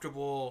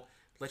comfortable,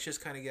 let's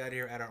just kind of get out of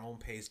here at our own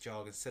pace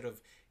jog, instead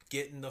of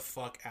getting the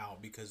fuck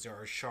out because there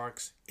are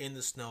sharks in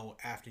the snow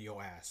after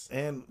your ass.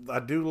 And I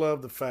do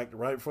love the fact that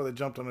right before they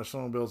jumped on their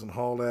snowmobiles and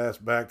hauled ass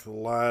back to the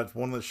lodge,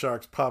 one of the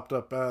sharks popped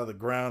up out of the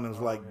ground and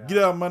was like, get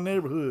out of my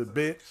neighborhood,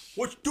 bitch.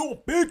 What you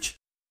doing, bitch?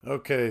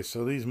 Okay,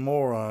 so these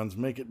morons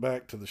make it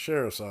back to the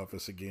sheriff's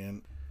office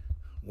again.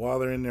 While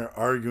they're in there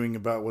arguing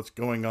about what's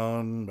going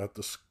on, about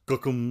the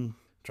skookum,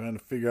 trying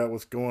to figure out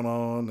what's going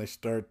on. They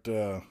start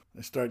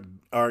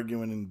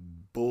arguing and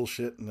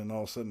bullshitting, and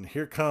all of a sudden,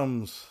 here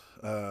comes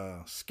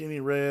Skinny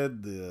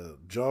Red, the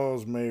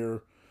Jaws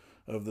mayor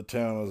of the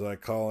town, as I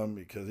call him,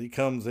 because he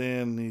comes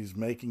in, he's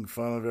making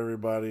fun of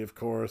everybody, of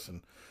course,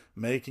 and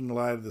making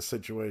light of the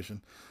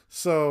situation.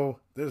 So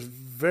there's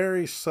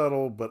very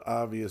subtle but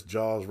obvious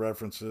Jaws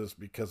references,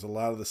 because a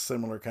lot of the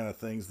similar kind of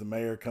things. The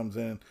mayor comes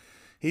in,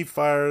 he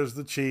fires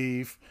the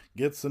chief,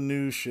 gets the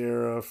new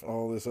sheriff,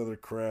 all this other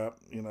crap,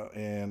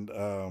 and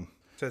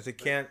says it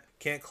can't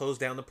close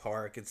down the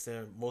park. It's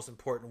the most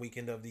important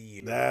weekend of the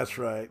year. That's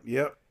right.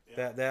 Yep.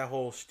 That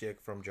whole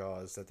shtick from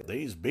Jaws.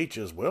 These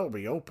beaches will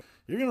be open.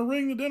 You're going to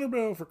ring the dinner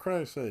bell, for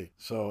Christ's sake.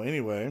 So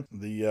anyway,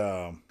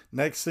 the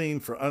next scene,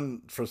 for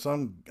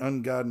some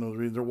ungodly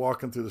reason, they're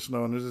walking through the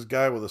snow, and there's this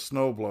guy with a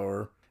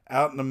snowblower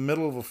out in the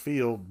middle of a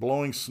field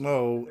blowing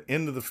snow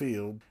into the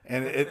field,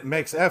 and it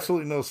makes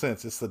absolutely no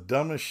sense. It's the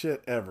dumbest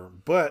shit ever.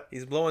 But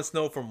he's blowing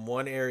snow from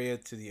one area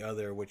to the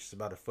other, which is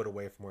about a foot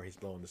away from where he's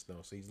blowing the snow.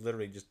 So he's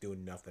literally just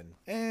doing nothing.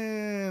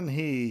 And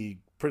he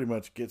pretty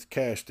much gets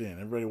cashed in.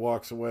 Everybody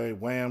walks away.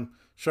 Wham!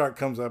 Shark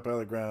comes up out of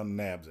the ground and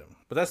nabs him.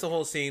 But that's the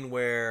whole scene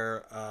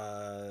where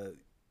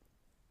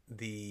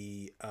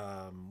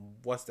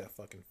what's that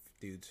fucking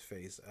dude's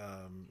face?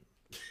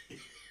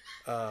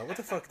 What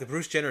the fuck? The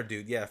Bruce Jenner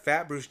dude. Yeah,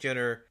 fat Bruce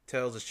Jenner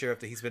tells the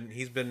sheriff that he's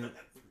been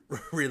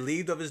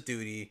relieved of his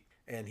duty,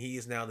 and he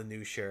is now the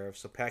new sheriff.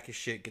 So pack his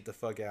shit, get the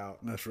fuck out.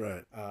 That's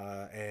right.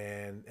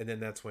 And then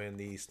that's when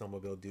the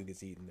snowmobile dude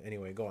gets eaten.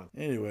 Anyway, go on.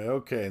 Anyway,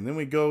 okay, and then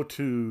we go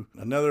to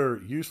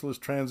another useless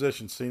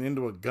transition scene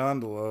into a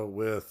gondola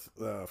with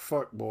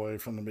Fuckboy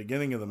from the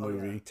beginning of the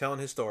movie, telling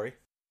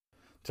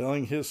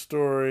his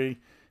story,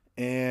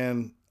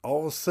 and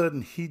all of a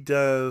sudden, he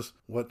does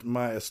what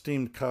my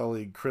esteemed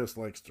colleague Chris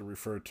likes to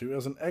refer to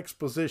as an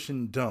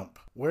exposition dump,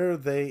 where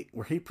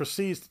he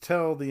proceeds to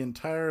tell the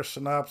entire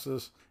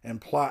synopsis and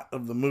plot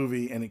of the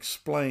movie and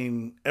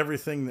explain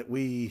everything that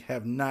we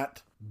have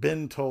not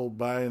been told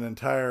by an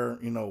entire,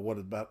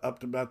 up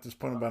to about this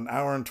point, about an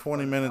hour and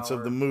 20 minutes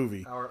of the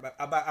movie.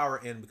 About hour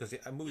in, because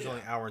the movie's only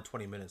an hour and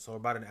 20 minutes, so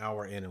about an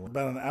hour in.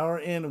 About an hour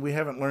in, and we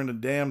haven't learned a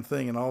damn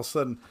thing, and all of a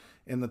sudden,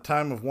 in the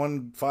time of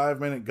 1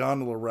 5-minute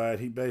gondola ride,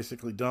 he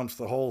basically dumps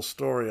the whole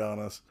story on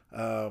us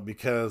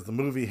because the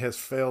movie has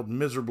failed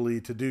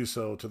miserably to do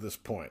so to this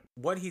point.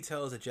 What he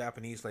tells the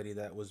Japanese lady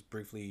that was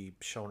briefly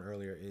shown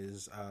earlier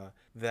is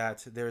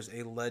that there's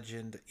a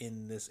legend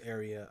in this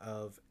area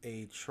of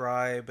a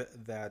tribe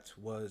that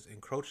was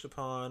encroached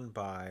upon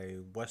by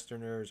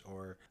Westerners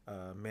or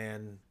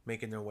man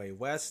making their way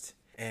west.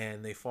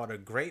 And they fought a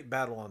great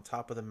battle on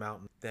top of the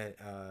mountain that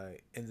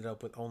ended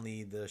up with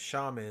only the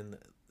shaman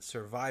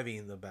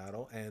surviving the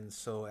battle. And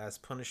so as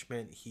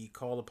punishment, he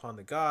called upon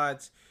the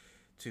gods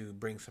to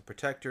bring some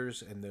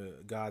protectors, and the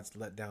gods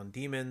let down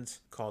demons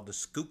called the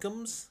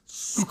Skookums,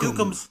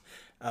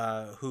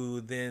 who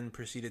then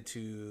proceeded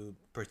to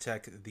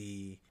protect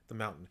the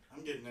mountain.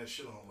 I'm getting that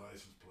shit on a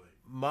license plate.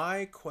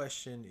 My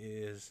question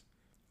is,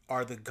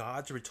 are the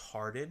gods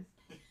retarded?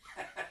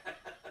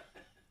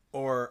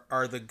 Or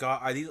are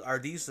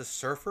these the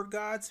surfer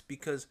gods?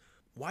 Because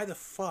why the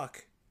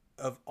fuck,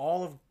 of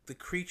all of the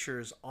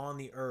creatures on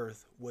the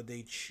earth, would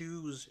they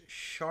choose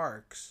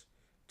sharks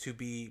to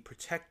be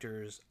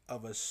protectors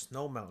of a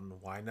snow mountain?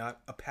 Why not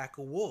a pack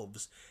of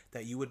wolves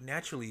that you would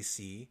naturally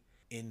see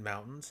in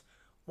mountains?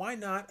 Why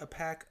not a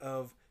pack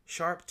of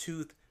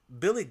sharp-toothed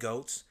billy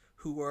goats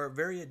who are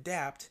very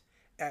adept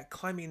at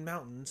climbing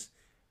mountains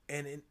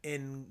and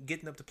in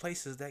getting up to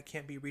places that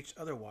can't be reached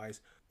otherwise?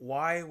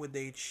 Why would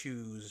they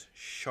choose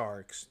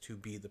sharks to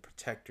be the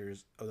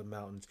protectors of the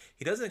mountains?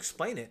 He doesn't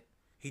explain it.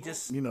 He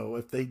just...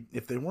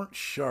 if they weren't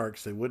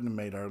sharks, they wouldn't have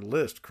made our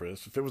list,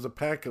 Chris. If it was a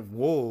pack of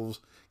wolves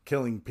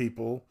killing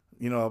people,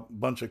 a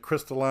bunch of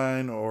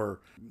crystalline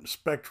or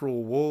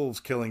spectral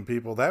wolves killing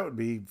people, that would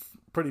be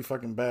pretty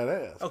fucking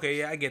badass. Okay,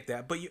 yeah, I get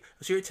that. But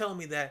so you're telling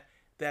me that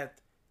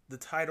the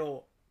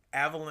title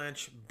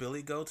Avalanche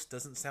Billy Goats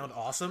doesn't sound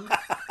awesome?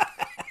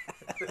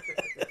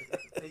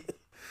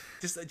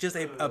 Just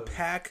a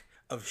pack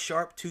of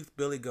sharp-toothed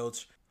billy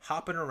goats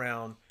hopping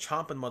around,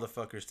 chomping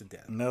motherfuckers to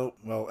death. Nope.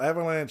 Well,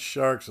 Avalanche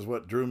Sharks is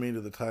what drew me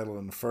to the title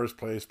in the first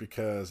place,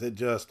 because it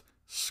just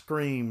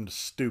screamed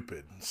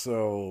stupid.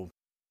 So...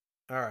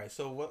 All right,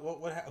 so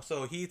what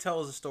so he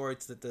tells the story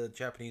to the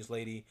Japanese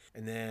lady,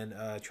 and then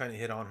trying to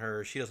hit on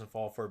her. She doesn't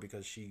fall for it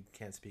because she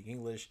can't speak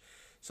English.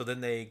 So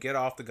then they get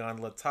off the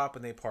gondola top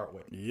and they part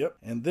ways. Yep.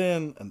 And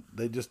then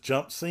they just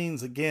jump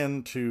scenes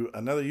again to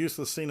another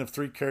useless scene of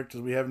 3 characters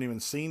we haven't even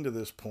seen to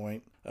this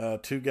point.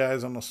 2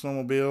 guys on a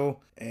snowmobile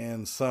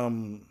and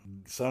some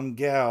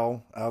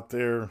gal out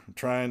there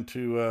trying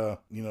to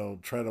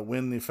try to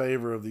win the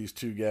favor of these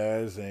 2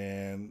 guys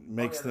and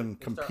makes them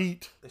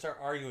compete. They start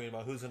arguing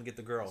about who's going to get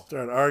the girl.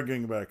 Start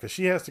arguing about it because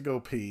she has to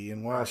go pee,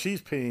 and while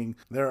she's peeing,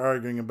 they're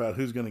arguing about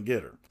who's going to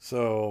get her.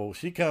 So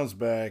she comes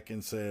back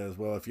and says,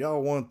 well, if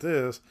y'all want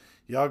this,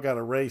 y'all got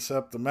to race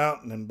up the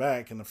mountain and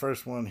back, and the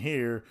first one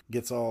here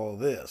gets all of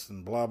this,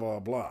 and blah, blah,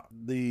 blah.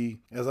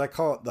 As I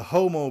call it, the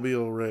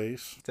homobile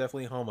race.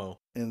 Definitely homo.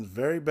 Ends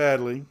very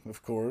badly,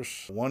 of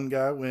course. One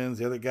guy wins.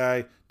 The other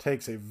guy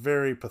takes a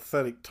very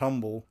pathetic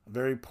tumble.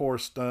 Very poor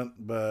stunt,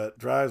 but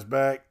drives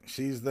back.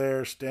 She's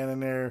there,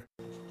 standing there.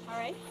 All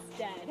right,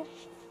 dead.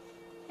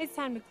 It's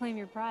time to claim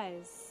your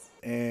prize.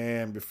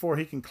 And before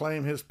he can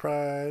claim his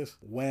prize,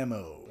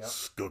 whammo,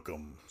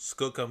 Skookum.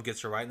 Skookum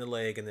gets her right in the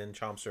leg and then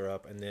chomps her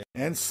up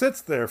and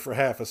sits there for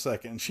half a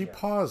second. And she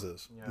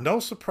pauses. Yeah. No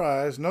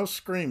surprise, no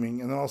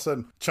screaming, and then all of a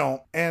sudden,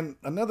 chomp. And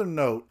another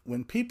note,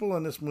 when people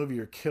in this movie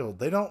are killed,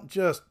 they don't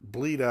just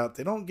bleed out.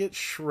 They don't get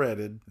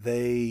shredded.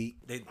 They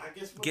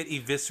get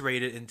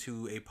eviscerated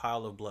into a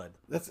pile of blood.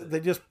 They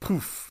just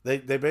poof. They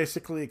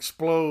basically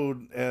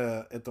explode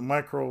at the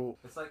micro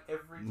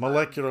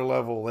molecular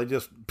level. They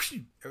just...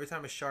 Every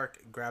time a shark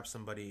grabs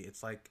somebody,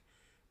 it's like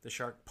the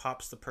shark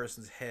pops the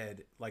person's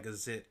head like a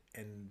zit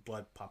and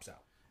blood pops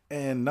out.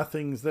 And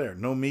nothing's there.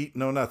 No meat,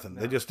 no nothing.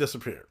 No. They just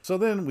disappear. So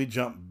then we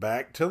jump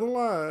back to the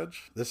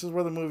lodge. This is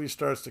where the movie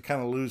starts to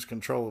kind of lose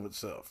control of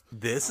itself.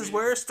 This is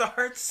where it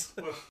starts?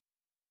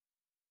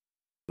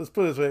 Let's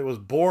put it this way, it was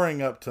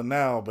boring up to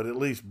now, but at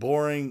least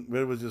boring, but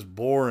it was just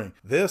boring.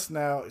 This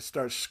now, it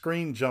starts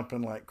screen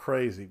jumping like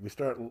crazy. We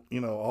start,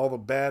 all the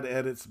bad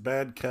edits,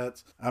 bad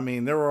cuts. I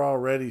mean, there were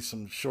already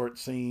some short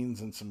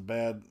scenes and some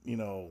bad,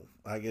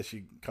 I guess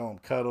you call them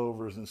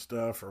cutovers and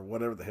stuff or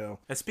whatever the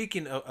hell. And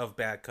speaking of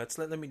bad cuts,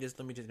 let me just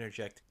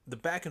interject. The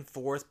back and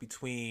forth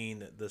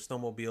between the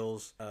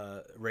snowmobiles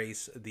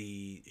race,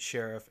 the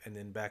sheriff, and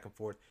then back and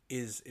forth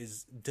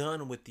is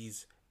done with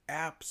these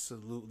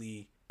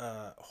absolutely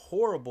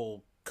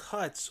horrible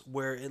cuts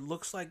where it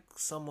looks like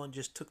someone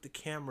just took the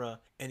camera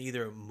and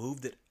either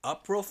moved it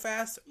up real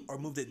fast or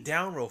moved it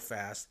down real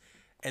fast,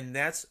 and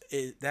that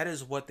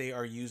is what they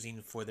are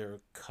using for their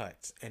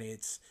cuts. And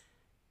it's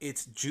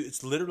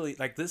literally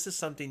like, this is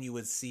something you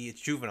would see. It's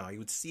juvenile. You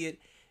would see it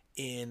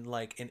in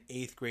like an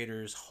 8th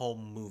grader's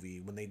home movie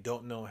when they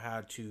don't know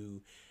how to,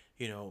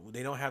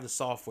 they don't have the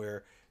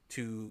software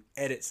to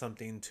edit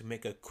something to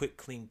make a quick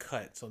clean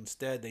cut. So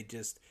instead they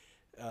just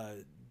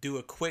do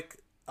a quick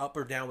up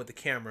or down with the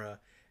camera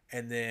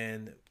and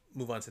then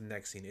move on to the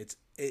next scene. It's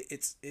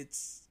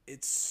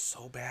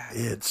so bad.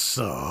 It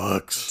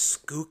sucks.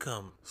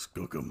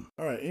 Skookum.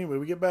 All right, anyway,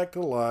 we get back to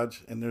the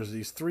lodge and there's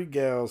these 3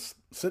 gals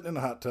sitting in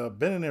the hot tub,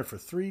 been in there for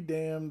 3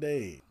 damn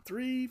days.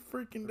 3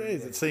 freaking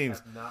days, it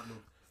seems.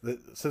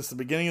 Since the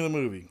beginning of the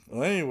movie.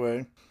 Well,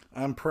 anyway,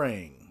 I'm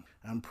praying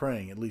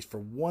at least for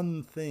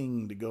one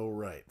thing to go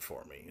right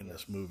for me in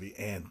this movie,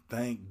 and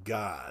thank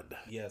God.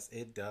 Yes,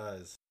 it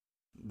does.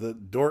 The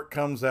dork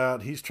comes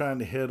out. He's trying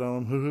to hit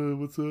on him.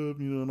 What's up?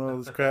 And all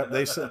this crap.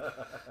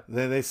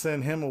 They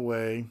send him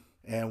away,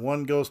 and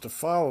one goes to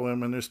follow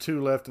him, and there's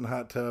 2 left in the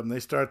hot tub, and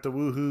they start the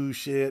woohoo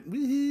shit,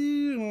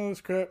 woohoo, and all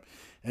this crap.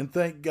 And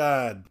thank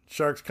God,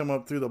 sharks come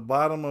up through the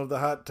bottom of the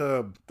hot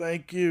tub.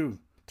 Thank you.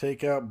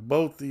 Take out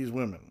both these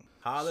women.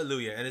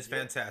 Hallelujah. And it's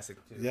fantastic,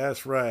 too.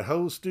 That's right.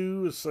 Ho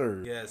stew is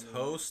served. Yes,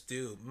 ho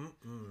stew.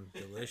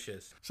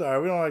 Delicious.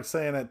 Sorry, we don't like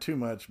saying that too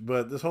much,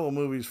 but this whole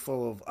movie's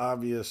full of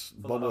obvious,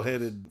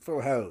 bubble-headed, full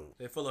of hoes.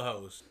 They're full of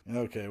hoes.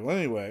 Okay, well,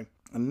 anyway,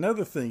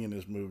 another thing in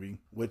this movie,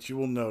 which you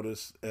will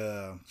notice,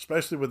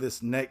 especially with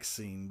this next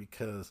scene,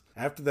 because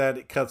after that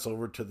it cuts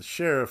over to the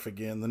sheriff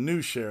again, the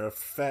new sheriff,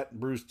 Fat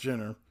Bruce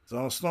Jenner. He's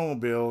on a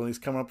snowmobile and he's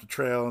coming up the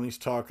trail and he's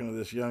talking to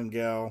this young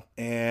gal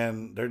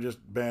and they're just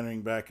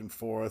bantering back and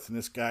forth, and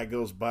this guy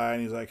goes by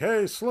and he's like,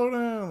 hey, slow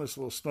down. This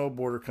little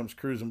snowboarder comes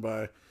cruising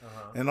by,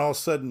 and all of a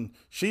sudden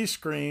she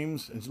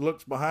screams and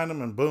looks behind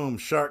him, and boom,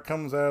 shark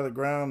comes out of the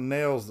ground,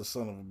 nails the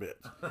son of a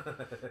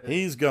bitch.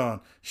 He's gone.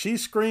 She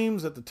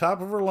screams at the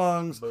top of her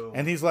lungs, boom.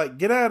 And he's like,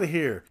 get out of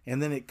here.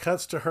 And then it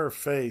cuts to her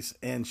face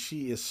and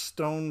she is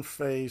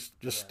stone-faced,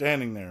 just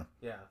standing there.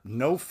 Yeah.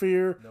 No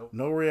fear,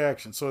 no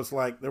reaction. So it's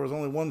like there was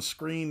only one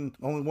scream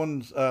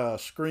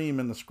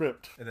in the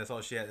script, and that's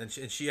all she had. And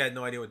she had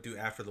no idea what to do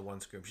after the one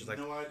scream. She's like,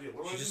 no idea.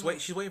 She's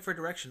waiting for a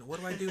direction. What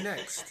do I do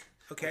next?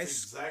 Okay,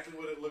 that's exactly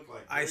what it looked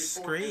like. I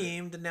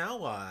screamed. Now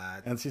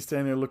what? And she's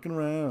standing there looking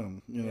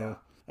around. You know.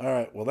 All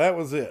right. Well, that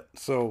was it.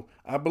 So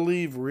I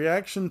believe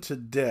reaction to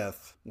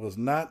death was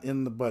not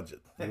in the budget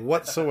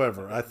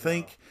whatsoever. I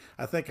think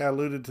I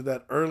alluded to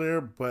that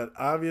earlier, but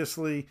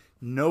obviously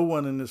no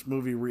one in this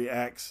movie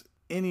reacts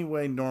any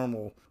way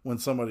normal when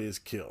somebody is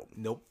killed.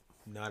 Nope.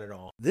 Not at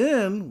all.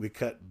 Then we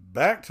cut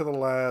back to the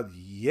lab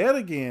yet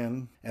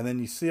again, and then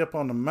you see up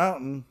on the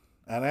mountain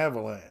an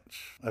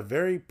avalanche. A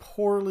very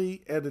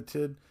poorly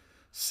edited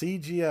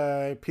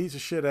CGI piece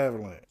of shit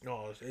avalanche.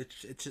 Oh,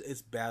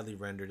 it's badly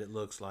rendered. It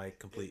looks like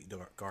complete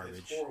garbage.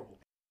 It's horrible.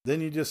 Then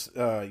you just,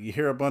 you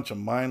hear a bunch of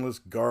mindless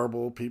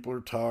garble. People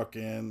are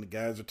talking. The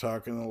guys are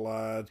talking a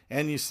lot.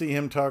 And you see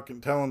him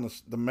telling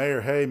the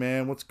mayor, hey,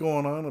 man, what's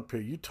going on up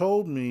here? You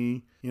told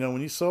me,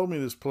 when you sold me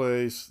this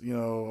place, I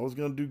was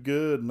going to do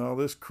good and all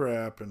this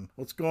crap. And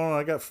what's going on?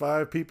 I got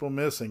 5 people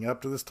missing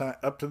up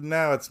to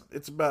now.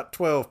 It's about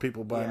 12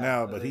 people by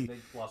now, but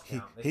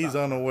he's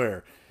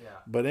unaware. Yeah.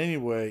 But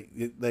anyway,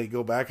 they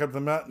go back up the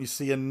mountain. You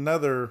see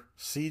another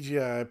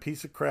CGI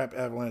piece of crap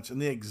avalanche in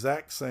the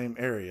exact same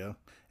area.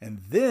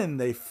 And then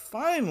they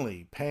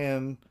finally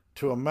pan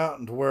to a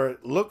mountain to where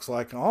it looks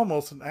like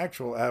almost an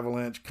actual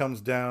avalanche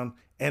comes down.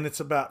 And it's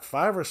about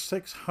 500 or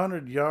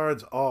 600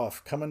 yards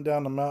off, coming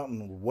down the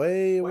mountain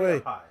way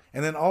high.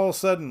 And then all of a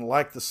sudden,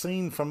 like the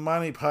scene from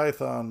Monty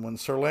Python when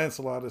Sir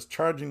Lancelot is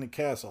charging the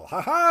castle.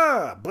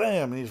 Ha-ha!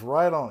 Bam! And he's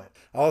right on it.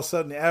 All of a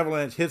sudden, the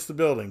avalanche hits the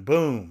building.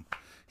 Boom!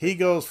 He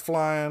goes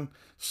flying.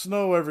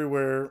 Snow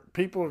everywhere.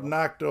 People are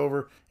knocked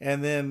over.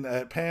 And then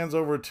it pans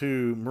over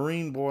to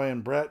Marine Boy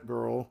and Brat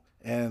Girl.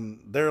 And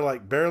they're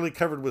like barely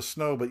covered with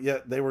snow, but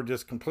yet they were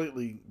just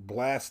completely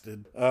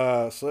blasted.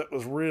 So it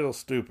was real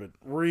stupid.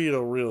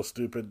 Real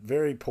stupid.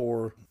 Very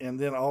poor. And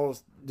then all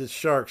the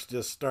sharks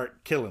just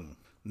start killing them.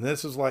 And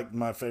this is like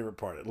my favorite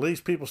part. At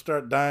least people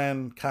start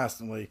dying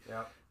constantly.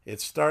 Yep.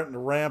 It's starting to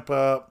ramp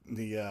up.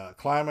 The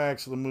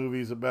climax of the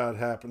movie is about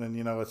happening.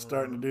 It's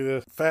starting to do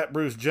this. Fat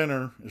Bruce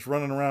Jenner is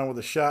running around with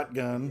a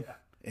shotgun. Yeah.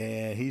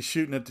 And he's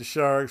shooting at the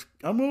sharks.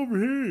 I'm over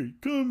here.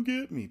 Come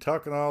get me.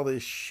 Talking all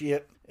this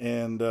shit.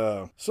 And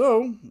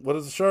so, what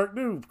does the shark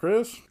do,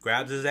 Chris?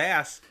 Grabs his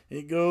ass.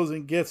 He goes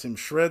and gets him,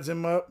 shreds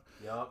him up,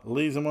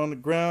 leaves him on the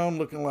ground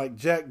looking like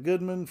Jack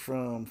Goodman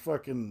from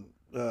fucking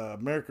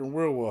American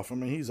Werewolf. I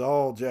mean, he's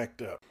all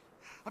jacked up.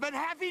 I've been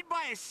half-eaten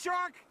by a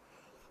shark.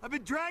 I've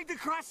been dragged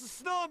across the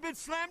snow and been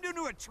slammed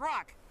into a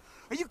truck.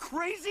 Are you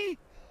crazy?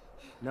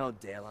 No,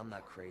 Dale, I'm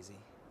not crazy.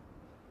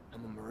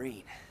 I'm a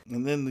Marine.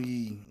 And then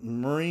the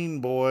Marine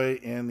Boy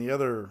and the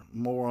other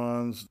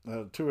morons,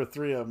 2 or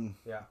 3 of them.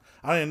 Yeah.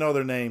 I don't even know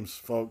their names,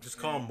 folks. Just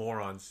call them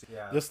morons.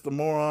 Yeah. Just the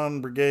moron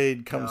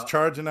brigade comes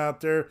charging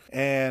out there,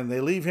 and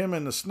they leave him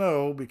in the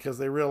snow because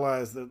they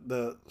realize that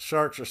the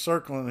sharks are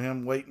circling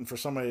him, waiting for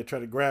somebody to try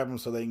to grab him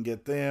so they can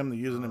get them. They're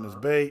using him as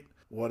bait,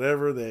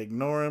 whatever. They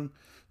ignore him,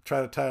 try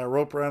to tie a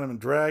rope around him and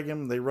drag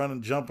him. They run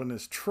and jump in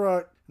his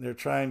truck. They're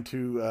trying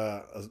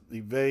to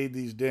evade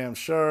these damn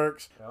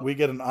sharks. Yep. We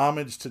get an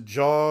homage to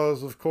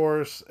Jaws, of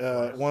course,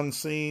 one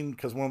scene,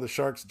 because one of the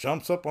sharks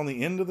jumps up on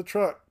the end of the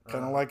truck,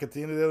 kind of like at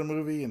the end of the other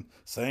movie, and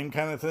same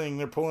kind of thing.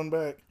 They're pulling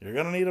back. You're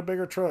going to need a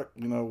bigger truck,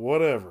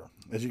 whatever.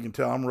 As you can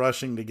tell, I'm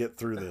rushing to get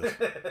through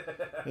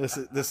this.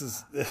 This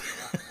is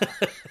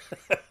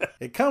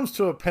It comes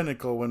to a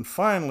pinnacle when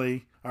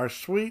finally our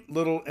sweet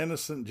little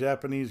innocent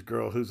Japanese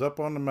girl who's up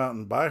on the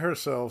mountain by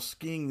herself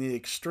skiing the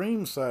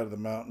extreme side of the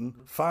mountain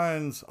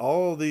finds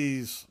all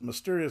these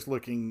mysterious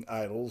looking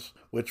idols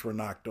which were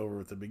knocked over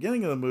at the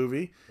beginning of the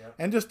movie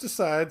and just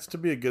decides to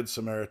be a good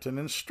Samaritan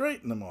and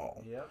straighten them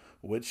all,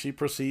 which she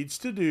proceeds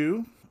to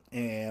do.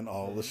 And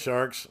all the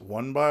sharks,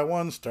 one by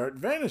one, start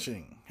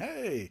vanishing.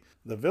 Hey,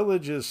 the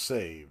village is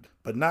saved.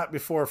 But not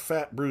before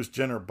Fat Bruce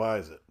Jenner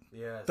buys it.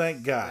 Yes.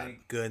 Thank God.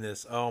 Thank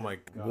goodness. Oh, my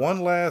God.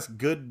 One last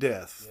good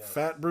death. Yes.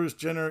 Fat Bruce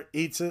Jenner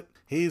eats it.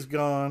 He's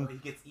gone. Oh, he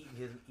gets eaten.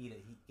 He doesn't eat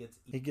it.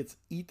 He gets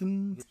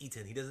eaten? He gets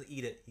eaten. He doesn't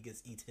eat it. He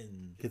gets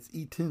eaten. Gets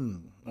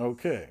eaten.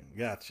 Okay,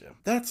 gotcha.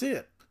 That's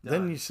it.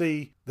 Done.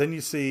 Then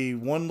you see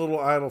one little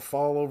idol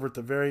fall over at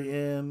the very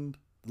end.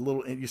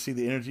 You see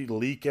the energy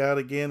leak out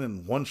again,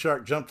 and one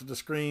shark jump to the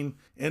screen.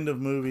 End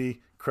of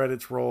movie.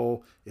 Credits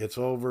roll. It's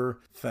over.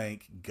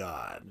 Thank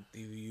God.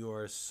 You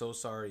are so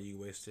sorry you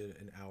wasted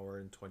an hour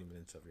and 20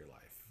 minutes of your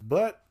life.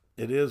 But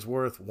it is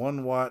worth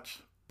one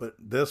watch. But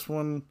this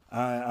one,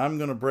 I'm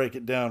going to break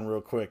it down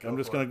real quick. I'm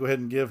just going to go ahead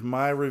and give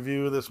my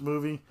review of this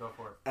movie. Go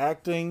for it.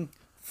 Acting,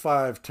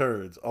 5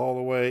 turds all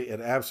the way. It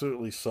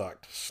absolutely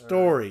sucked.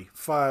 Story,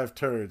 5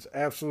 turds.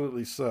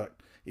 Absolutely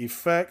sucked.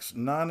 Effects,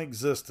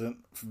 non-existent.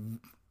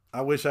 I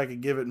wish I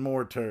could give it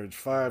more turds.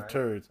 5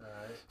 turds. All right.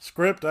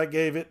 Script, I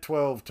gave it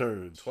 12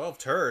 turds. 12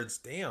 turds?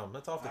 Damn,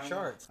 that's off the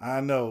charts. I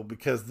know,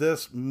 because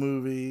this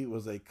movie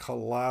was a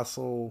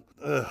colossal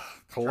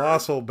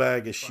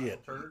bag of shit.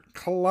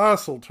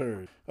 Colossal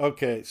turd.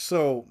 Okay,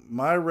 so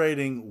my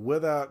rating,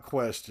 without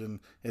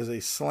question, is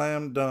a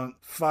slam dunk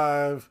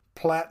 5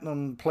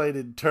 platinum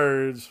plated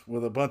turds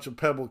with a bunch of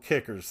pebble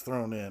kickers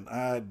thrown in.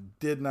 I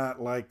did not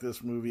like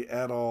this movie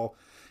at all.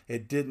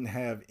 It didn't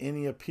have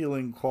any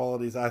appealing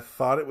qualities. I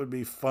thought it would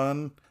be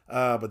fun,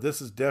 but this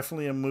is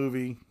definitely a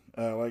movie.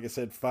 Like I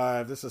said,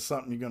 5. This is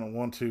something you're going to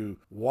want to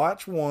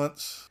watch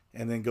once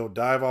and then go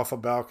dive off a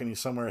balcony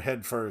somewhere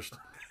head first.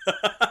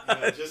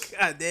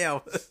 God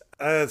damn.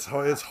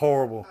 It's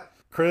horrible.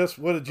 Chris,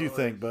 what did you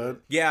think, bud?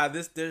 Yeah,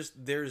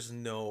 there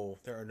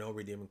are no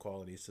redeeming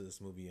qualities to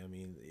this movie. I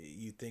mean,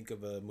 you think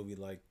of a movie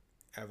like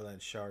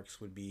Avalanche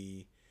Sharks would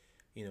be,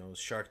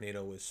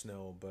 Sharknado with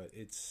snow, but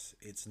it's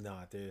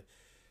not.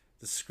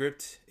 The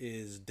script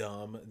is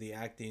dumb. The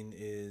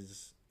acting's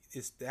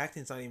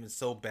not even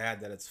so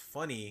bad that it's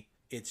funny.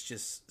 it's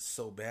just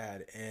so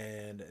bad.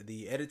 And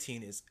the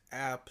editing is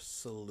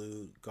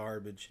absolute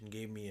garbage and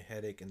gave me a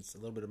headache and a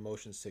little bit of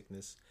motion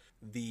sickness.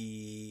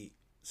 The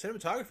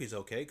cinematography is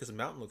okay because the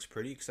mountain looks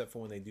pretty, except for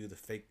when they do the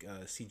fake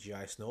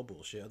CGI snow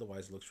bullshit.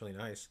 Otherwise, it looks really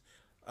nice.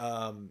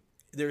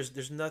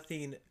 There's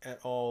nothing at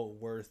all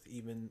worth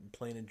even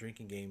playing a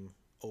drinking game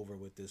over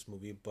with this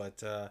movie,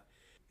 but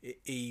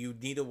you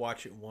need to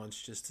watch it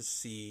once just to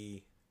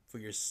see for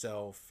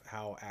yourself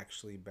how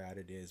actually bad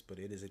it is. But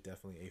it is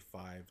definitely a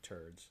 5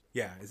 turds.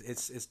 Yeah,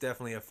 it's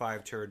definitely a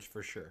 5 turds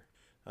for sure.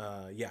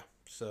 Yeah,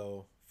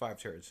 so 5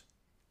 turds.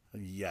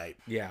 Yipe.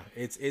 Yeah,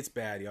 it's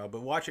bad, y'all.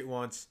 But watch it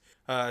once,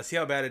 see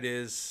how bad it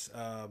is.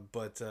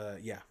 But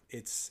yeah,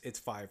 it's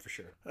 5 for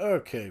sure.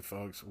 Okay,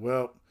 folks.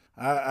 Well,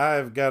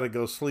 I've got to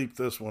go sleep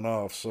this one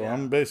off, so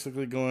I'm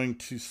basically going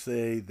to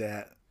say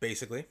that.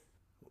 Basically.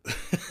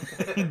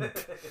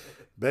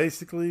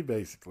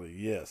 Basically,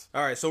 yes.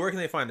 All right, so where can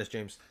they find us,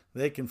 James?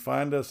 They can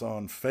find us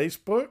on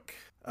Facebook,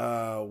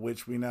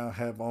 which we now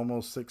have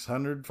almost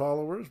 600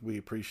 followers. We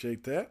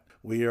appreciate that.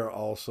 We are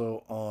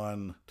also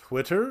on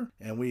Twitter,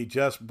 and we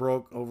just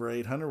broke over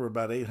 800. We're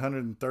about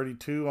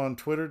 832 on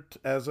Twitter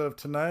as of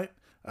tonight.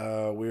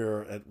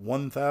 We're at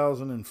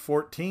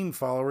 1,014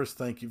 followers.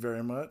 Thank you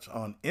very much.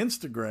 On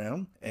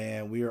Instagram.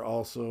 And we are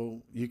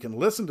also, you can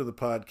listen to the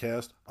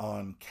podcast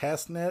on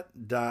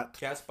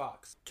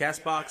Castbox.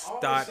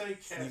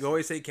 You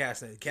always say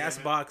Castnet.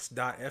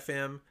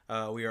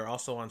 Castbox.fm. We are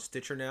also on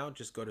Stitcher now.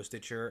 Just go to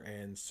Stitcher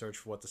and search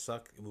for What the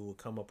Suck. We will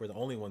come up. We're the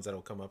only ones that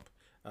will come up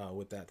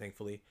with that,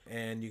 thankfully.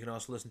 And you can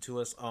also listen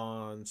to us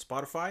on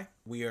Spotify.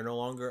 We are no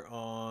longer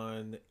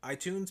on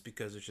iTunes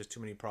because there's just too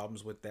many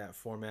problems with that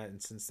format,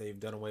 and since they've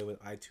done away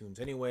with iTunes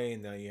anyway,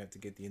 and now you have to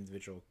get the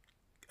individual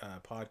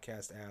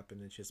podcast app,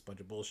 and it's just a bunch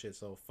of bullshit,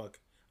 so fuck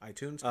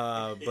iTunes.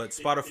 But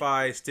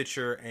Spotify,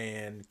 Stitcher,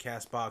 and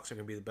Castbox are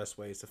going to be the best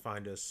ways to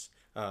find us,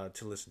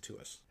 to listen to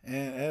us.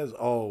 And as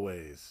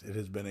always, it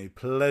has been a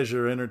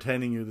pleasure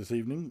entertaining you this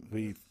evening.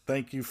 We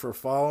thank you for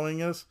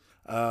following us.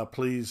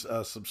 Please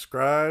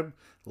subscribe,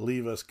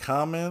 leave us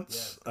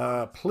comments.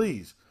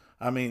 Please.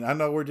 I mean, I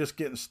know we're just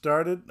getting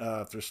started.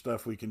 If there's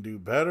stuff we can do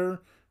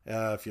better,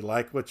 if you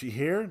like what you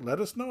hear, let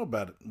us know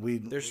about it.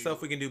 There's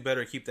stuff we can do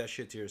better. Keep that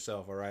shit to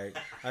yourself, all right?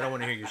 I don't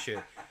want to hear your shit.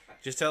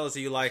 Just tell us that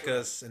you like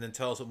us, and then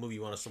tell us what movie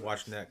you want us to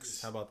watch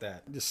next. How about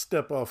that? Just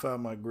step off out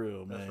my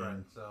grill, man. That's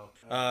right. So,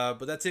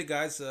 but that's it,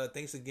 guys.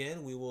 Thanks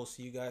again. We will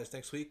see you guys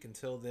next week.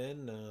 Until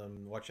then,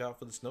 watch out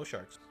for the snow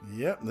sharks.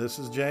 Yep, this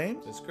is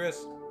James. This is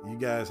Chris. You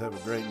guys have a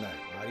great night.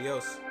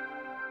 Adios.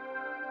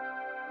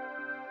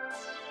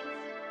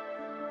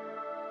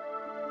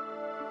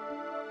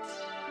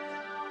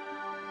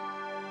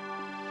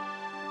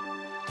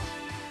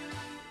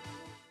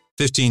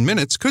 "15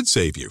 minutes could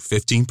save you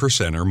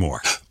 15% or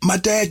more." My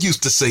dad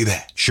used to say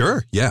that.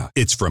 Sure, yeah.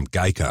 It's from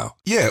Geico.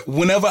 Yeah,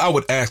 whenever I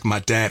would ask my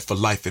dad for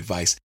life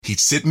advice, he'd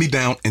sit me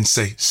down and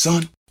say,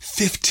 "Son,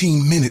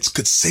 15 minutes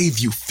could save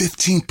you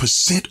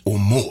 15% or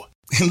more."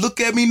 And look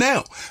at me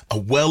now, a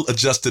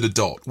well-adjusted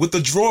adult with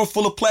a drawer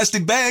full of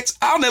plastic bags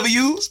I'll never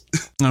use.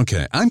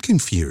 Okay, I'm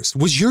confused.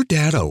 Was your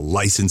dad a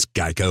licensed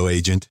Geico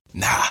agent?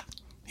 Nah,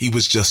 he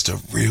was just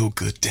a real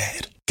good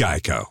dad.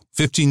 Geico.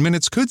 15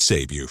 minutes could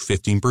save you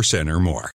 15% or more.